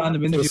definitely a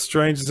random interview. The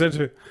strangest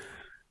interview.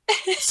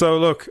 So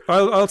look,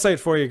 I'll say it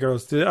for you,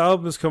 girls. The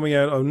album is coming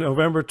out on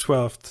November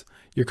 12th.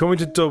 You're coming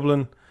to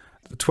Dublin,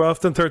 the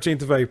 12th and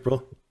 13th of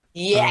April.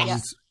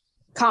 Yes.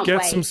 Can't get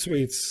wait. some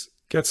sweets.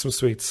 Get some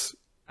sweets.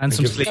 And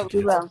some sleep.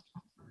 We will.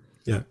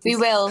 Yeah. We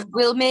will.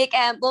 We'll make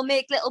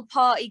little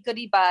party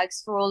goodie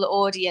bags for all the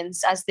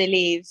audience as they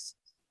leave.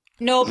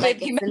 No, like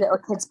babe, it's a little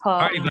kids'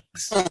 party.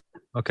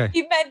 Okay.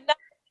 You meant that,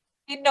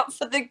 not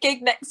for the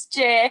gig next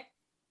year.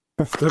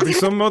 There'll be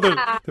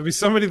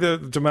somebody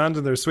that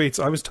demanding their sweets.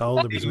 I was told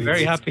there'd be sweets.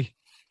 Very happy.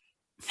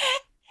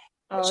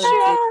 Is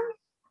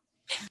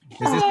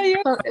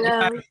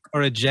this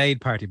or a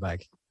Jade party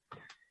bag?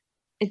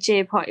 A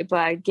Jade party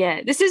bag,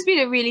 yeah. This has been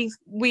a really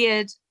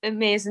weird,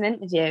 amazing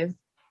interview.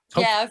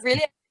 Yeah, I've really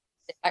enjoyed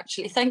it,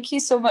 actually. Thank you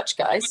so much,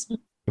 guys.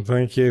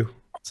 Thank you.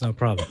 It's no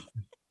problem.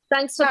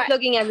 Thanks for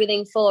plugging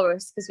everything for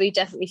us, because we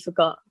definitely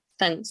forgot.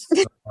 Thanks.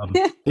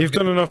 You've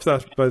done enough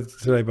of that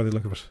today by the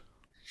look of it.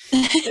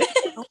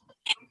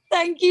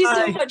 Thank you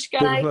so much,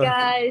 guys. Bye,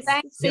 guys.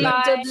 Thanks. See you in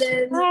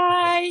Dublin.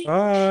 Bye.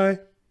 Bye.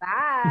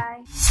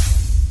 Bye.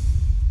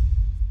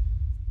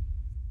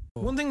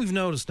 One thing we've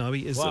noticed,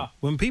 Nobby, is that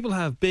when people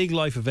have big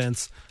life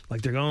events,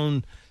 like they're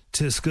going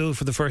to school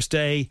for the first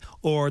day,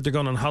 or they're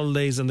going on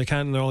holidays and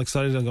they're all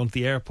excited and going to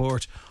the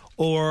airport,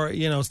 or,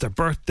 it's their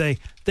birthday,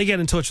 they get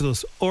in touch with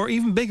us. Or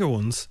even bigger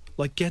ones,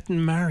 like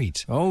getting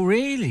married. Oh,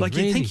 really? Like,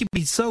 you'd think you'd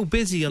be so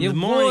busy on the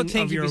morning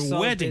of your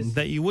wedding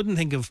that you wouldn't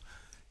think of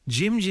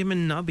Jim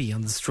and Nobby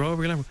on the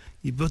strawberry lamp.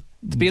 But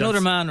to be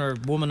another man or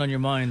woman on your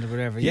mind or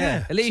whatever.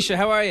 Yeah. Alicia,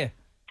 how are you?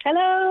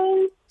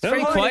 Hello. It's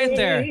very quiet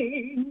there.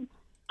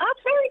 Oh,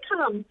 very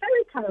calm.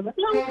 It's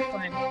long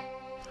time.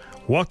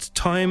 What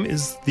time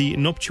is the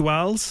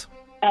nuptials?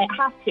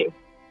 2:30.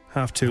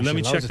 2:30. Let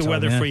me check the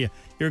weather for you.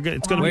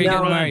 It's going to Where be are you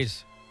getting married?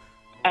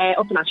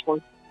 Up in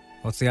Ashbourne.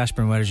 What's the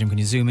Ashbourne weather, Jim? Can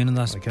you zoom in on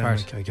that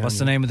part? I can, What's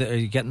the name of it? Are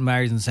you getting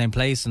married in the same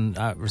place and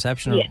at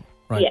reception? Yeah.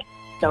 Right. Yeah.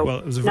 So, well,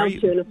 it was a no very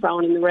to and fro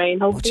in the rain,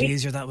 hopefully. Much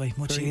easier that way.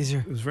 Much easier.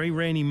 It was a very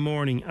rainy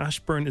morning.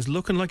 Ashbourne is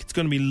looking like it's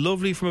going to be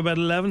lovely from about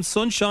 11.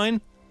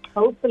 Sunshine.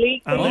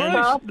 Hopefully. And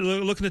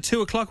looking at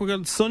 2 o'clock, we've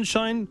got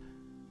sunshine.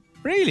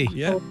 Really?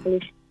 Yeah.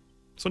 Hopefully.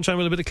 Sunshine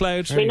with a bit of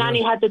cloud. My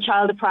nanny had the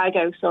child of Prague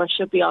out, so it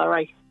should be all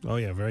right. Oh,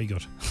 yeah, very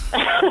good.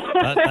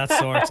 that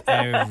sorts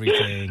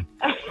everything.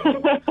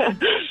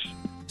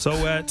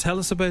 So tell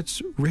us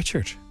about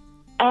Richard.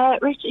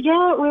 Richard,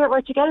 yeah,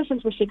 we're together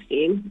since we're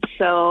 16,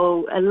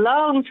 so a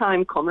long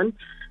time coming.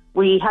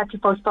 We had to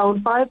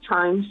postpone 5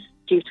 times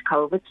due to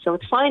COVID, so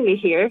it's finally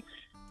here.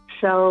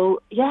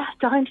 So, yeah,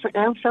 dying for it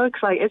now. So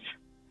excited.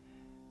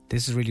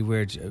 This is really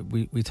weird.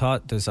 We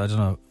thought this, I don't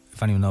know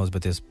if anyone knows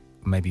about this,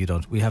 maybe you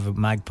don't. We have a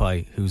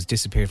magpie who's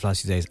disappeared for the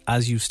last few days.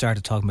 As you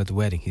started talking about the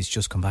wedding, he's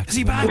just come back. Is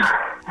he back?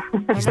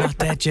 He's not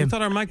dead, Jim. I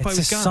thought our magpie it's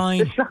was a gone.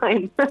 sign. It's a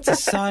sign. It's a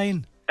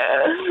sign.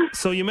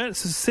 So you met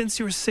since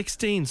you were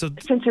 16. So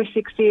since we're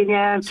 16,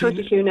 yeah. I'm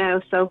 22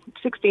 now, so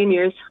 16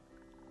 years.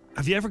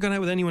 Have you ever gone out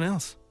with anyone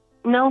else?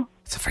 No.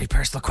 It's a very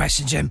personal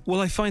question, Jim.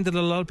 Well, I find that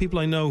a lot of people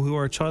I know who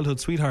are childhood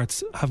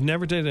sweethearts have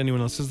never dated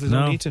anyone else because they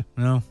don't need to.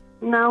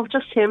 No,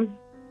 just him.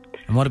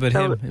 And what about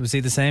him? Was he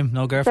the same?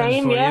 No girlfriend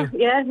Same, before yeah. you?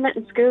 Yeah, met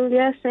in school,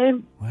 yeah,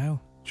 same. Wow.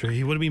 Sure,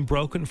 he would have been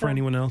broken for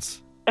anyone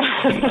else.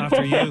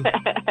 After you,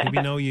 he'd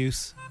be no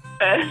use.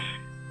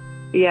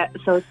 Yeah,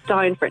 so it's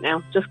dying for it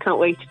now. Just can't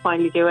wait to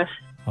finally do it.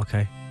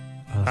 Okay.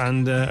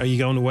 And are you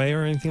going away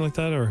or anything like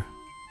that, or?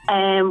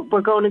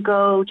 We're going to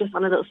go just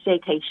on a little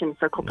staycation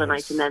for a couple of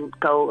nights and then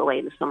go away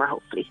in the summer,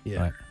 hopefully.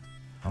 Yeah. Right.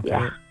 Okay.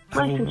 Yeah.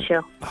 Nice and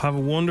chill. Have a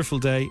wonderful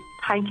day.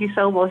 Thank you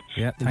so much.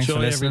 Yeah, thanks Enjoy for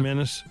listening. every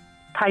minute.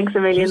 Thanks a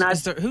million,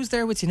 lads. Who's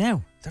there with you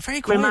now? They're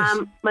very quiet.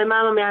 My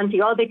mum and my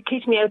auntie. Oh, they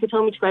kicked me out. They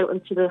told me to go out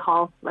into the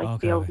hall, like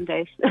the olden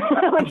days,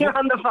 when you're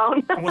on the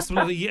phone.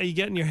 Are you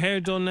getting your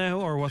hair done now,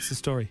 or what's the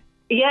story?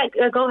 Yeah,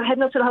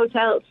 heading up to the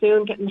hotel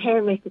soon, getting hair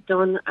and makeup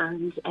done,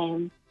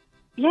 and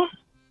yeah,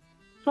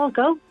 it's all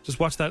go. Just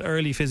watch that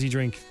early fizzy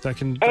drink.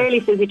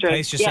 Early fizzy drink.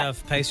 Pace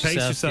yourself. Pace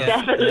yourself.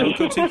 Yeah. Definitely. Don't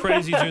go too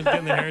crazy getting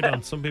the hair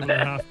done. Some people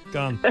are half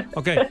gone.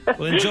 Okay,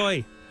 well,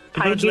 enjoy.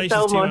 Congratulations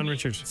so to you much. and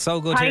Richard.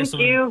 So good to hear Thank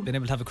someone you. being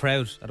able to have a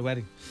crowd at a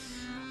wedding.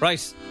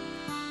 Right.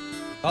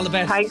 All the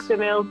best. Thanks,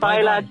 Emil.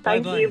 Bye, lads.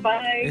 Thank you.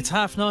 Bye. It's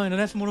 9:30 on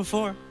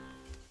FM104.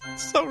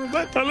 So a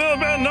little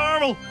bit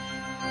normal.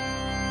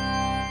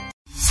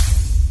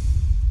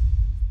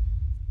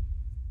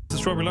 The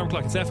Strawberry Alarm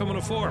Clock. It's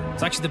FM104.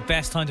 It's actually the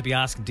best time to be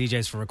asking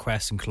DJs for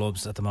requests in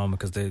clubs at the moment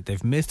because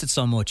they've missed it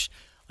so much.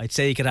 I'd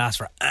say you could ask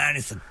for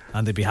anything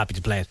and they'd be happy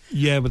to play it.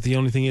 Yeah, but the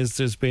only thing is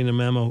there's been a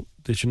memo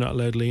that you're not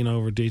allowed to lean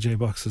over DJ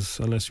boxes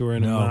unless you're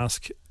wearing a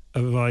mask,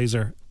 a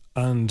visor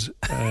and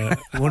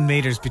 1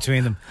 meter's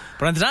between them.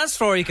 But on the dance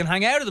floor you can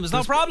hang out of them. It's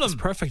no problem. It's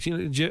perfect. Do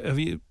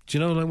you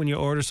know like when you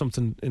order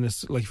something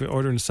like if you're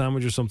ordering a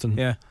sandwich or something?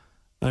 Yeah.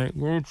 Like,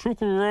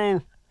 chicken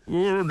roll.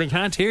 They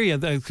can't hear you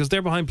because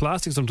they're behind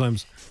plastic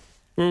sometimes.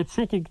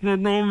 Chicken,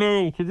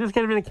 no. Can you just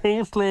get a bit of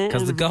coleslaw?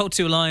 Because the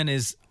go-to line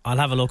is, I'll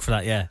have a look for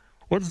that, yeah.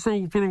 What's the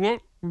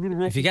what?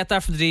 If you get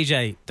that from the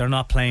DJ, they're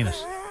not playing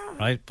it,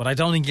 right? But I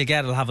don't think you'll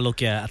get it. I'll have a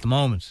look, yeah, at the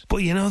moment. But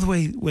you know the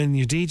way when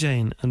you're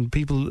DJing and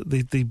people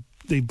they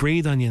they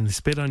breathe on you and they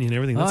spit on you and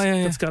everything.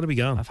 That's got to be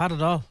gone. I've had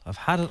it all.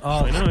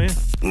 I know, yeah.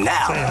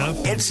 Now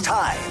it's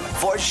time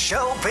for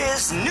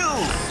Showbiz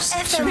News.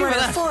 FM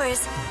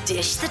 104's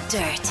Dish the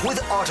Dirt.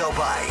 With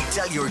Autobuy,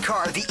 sell your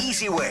car the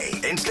easy way.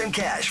 Instant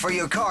cash for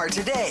your car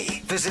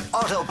today. Visit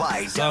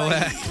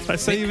autobuy.ie. I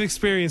say you've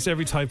experienced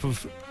every type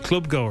of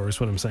club goer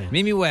is what I'm saying.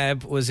 Mimi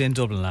Webb was in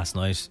Dublin last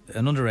night,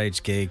 an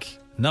underage gig,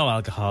 no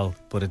alcohol,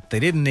 but they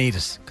didn't need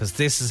it because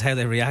this is how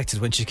they reacted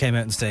when she came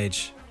out on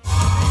stage.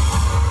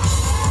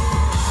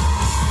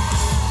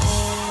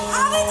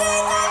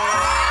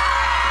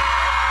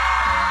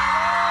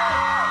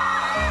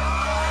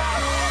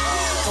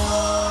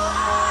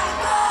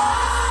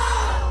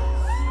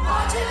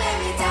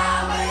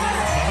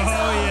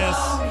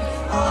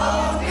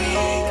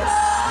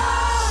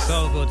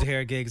 To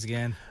hear gigs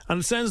again. And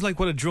it sounds like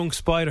what a drunk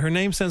spider, her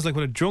name sounds like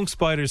what a drunk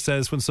spider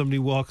says when somebody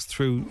walks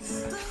through.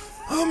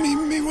 Oh,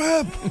 Mimi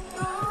Webb.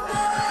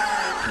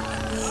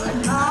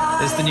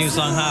 This is the new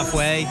song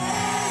Halfway.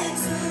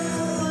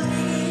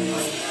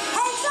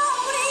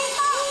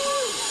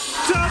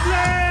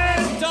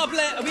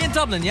 Dublin! Are we in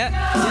Dublin yet?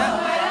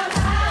 Yeah.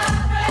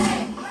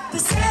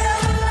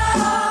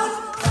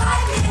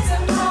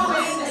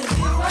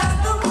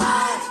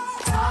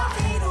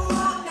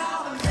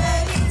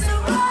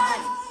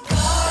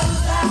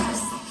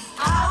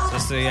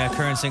 The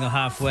current single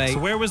Halfway. So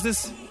where was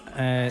this?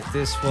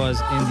 This was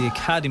in the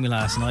Academy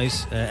last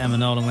night. Emma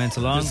Nolan went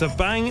along. It's a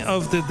bang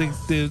of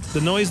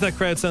the noise that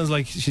crowd sounds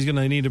like she's going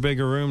to need a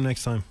bigger room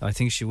next time. I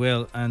think she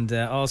will. And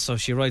also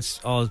she writes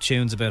all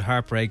tunes about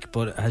heartbreak,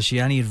 but has she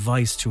any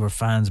advice to her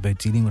fans about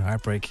dealing with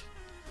heartbreak?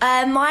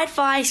 My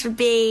advice would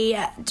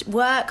be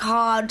work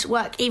hard,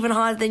 work even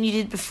harder than you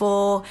did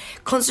before,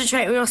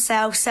 concentrate on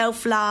yourself,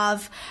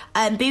 self-love,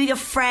 be with your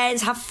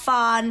friends, have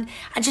fun,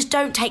 and just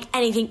don't take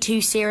anything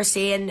too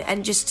seriously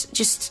and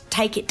just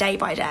take it day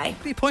by day.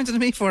 What are you pointing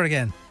at me for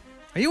again?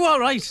 Are you all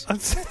right?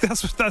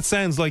 That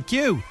sounds like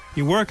you.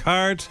 You work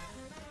hard.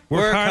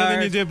 Work harder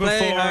than you did before.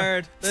 Play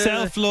hard.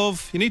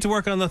 Self-love. You need to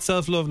work on that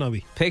self-love,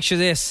 Nobby. Picture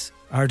this.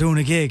 Are doing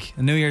a gig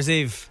on New Year's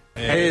Eve.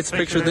 Hey, it's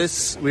Picture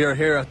This. We are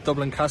here at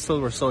Dublin Castle.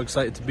 We're so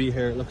excited to be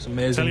here. It looks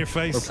amazing. Tell your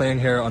face. We're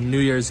playing here on New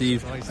Year's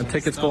Eve, and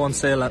tickets go on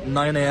sale at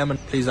 9 a.m. and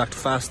please act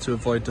fast to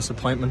avoid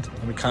disappointment.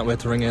 And we can't wait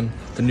to ring in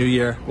the new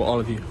year with all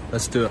of you.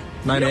 Let's do it.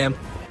 9 a.m.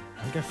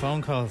 I'll get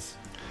phone calls.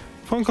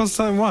 Phone calls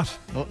saying what?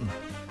 Nothing.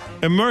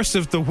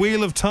 Immersive The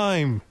Wheel of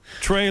Time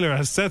trailer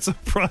has sets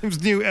up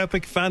Prime's new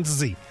epic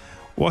fantasy.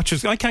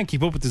 Watchers, I can't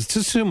keep up with this.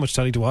 There's too much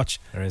telly to watch.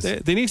 There is.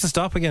 They need to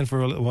stop again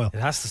for a little while. It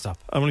has to stop.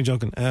 I'm only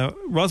joking.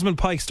 Rosamund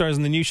Pike stars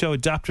in the new show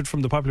adapted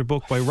from the popular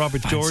book by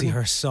Robert Jordan. I fancy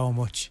her so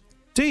much.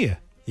 Do you?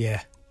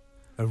 Yeah,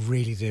 I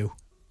really do.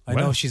 I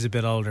know she's a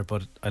bit older,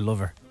 but I love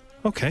her.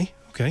 Okay.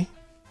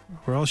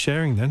 We're all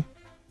sharing then.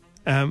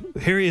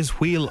 Here is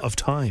Wheel of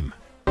Time.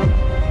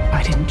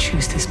 I didn't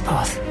choose this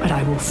path, but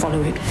I will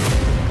follow it.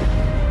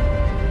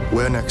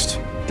 Where next?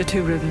 The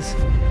two rivers.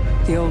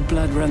 The old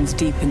blood runs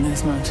deep in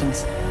those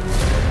mountains.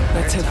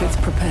 Let's hope it's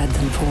prepared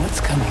them for what's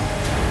coming.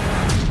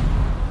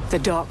 The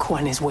Dark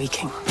One is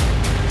waking.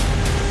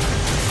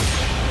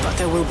 But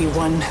there will be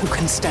one who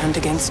can stand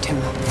against him.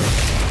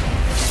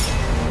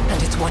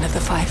 And it's one of the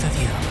five of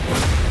you.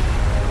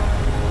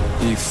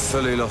 You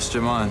fully lost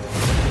your mind.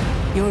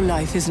 Your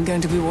life isn't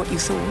going to be what you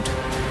thought.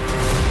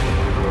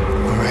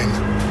 Moraine.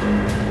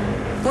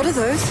 What are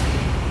those?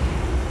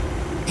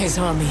 His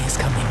army is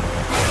coming.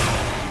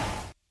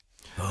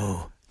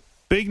 Oh.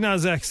 Big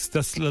Nas X,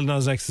 that's Lil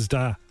Nas X's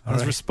dad,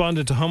 has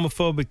responded to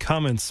homophobic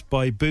comments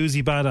by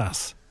Boozy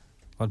Badass.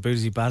 What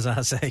Boozy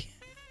Badass say?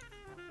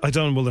 I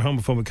don't know, well, they're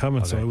homophobic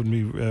comments, so I wouldn't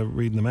be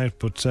reading them out.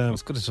 But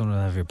it's good to someone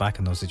have your back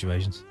in those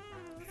situations.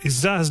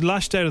 His dad has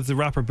lashed out at the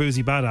rapper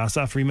Boozy Badass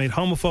after he made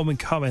homophobic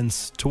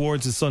comments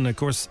towards his son. Of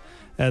course,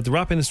 the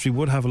rap industry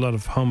would have a lot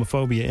of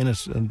homophobia in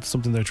it, and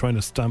something they're trying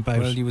to stamp out.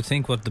 Well, you would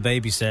think what the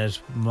baby said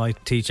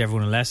might teach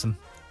everyone a lesson.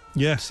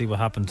 Yeah. See what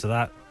happened to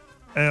that.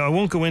 I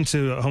won't go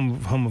into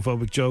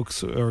homophobic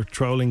jokes or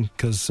trolling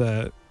because,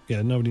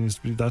 nobody needs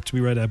that to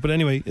be read out. But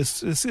anyway,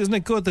 isn't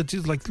it good that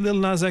like Lil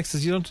Nas X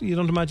says you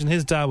don't imagine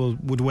his dad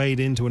would wade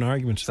into an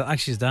argument? Is that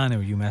actually his dad, or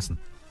are you messing?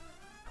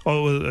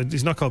 Oh, well,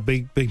 he's not called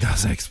Big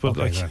Nas X, but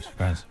okay,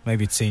 right.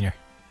 Maybe it's senior.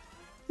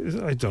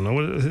 I don't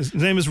know. His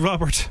name is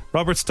Robert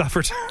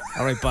Stafford.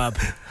 All right, Bob.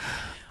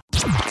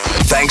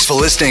 Thanks for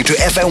listening to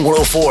FM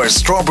 104's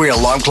Strawberry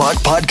Alarm Clock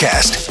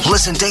podcast.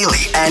 Listen daily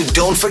and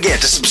don't forget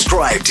to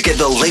subscribe to get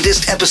the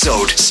latest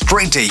episode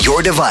straight to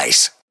your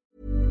device.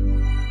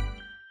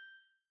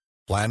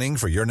 Planning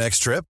for your next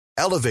trip?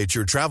 Elevate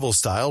your travel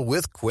style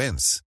with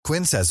Quince.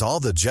 Quince has all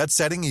the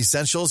jet-setting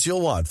essentials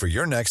you'll want for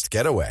your next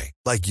getaway,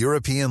 like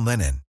European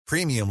linen,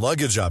 premium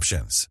luggage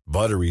options,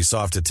 buttery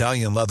soft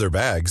Italian leather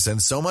bags,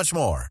 and so much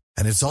more.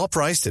 And it's all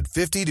priced at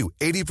 50 to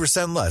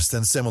 80% less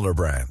than similar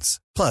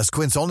brands. Plus,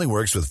 Quince only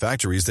works with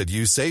factories that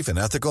use safe and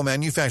ethical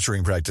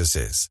manufacturing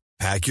practices.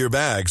 Pack your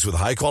bags with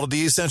high-quality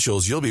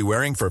essentials you'll be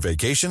wearing for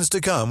vacations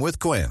to come with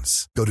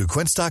Quince. Go to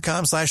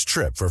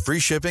quince.com/trip for free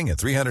shipping and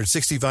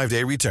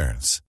 365-day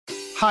returns.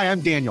 Hi,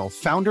 I'm Daniel,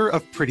 founder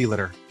of Pretty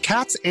Litter.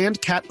 Cats and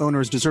cat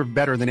owners deserve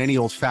better than any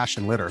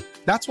old-fashioned litter.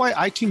 That's why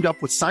I teamed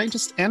up with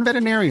scientists and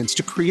veterinarians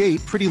to create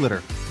Pretty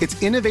Litter. Its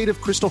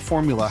innovative crystal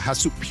formula has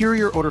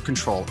superior odor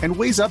control and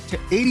weighs up to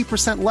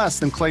 80% less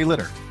than clay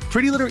litter.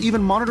 Pretty Litter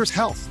even monitors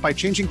health by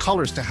changing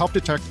colors to help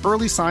detect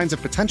early signs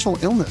of potential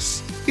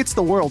illness. It's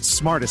the world's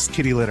smartest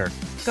kitty litter.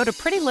 Go to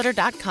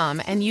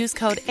prettylitter.com and use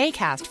code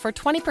ACAST for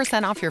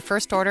 20% off your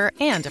first order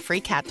and a free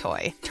cat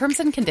toy.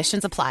 Terms and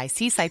conditions apply.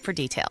 See site for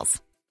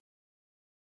details.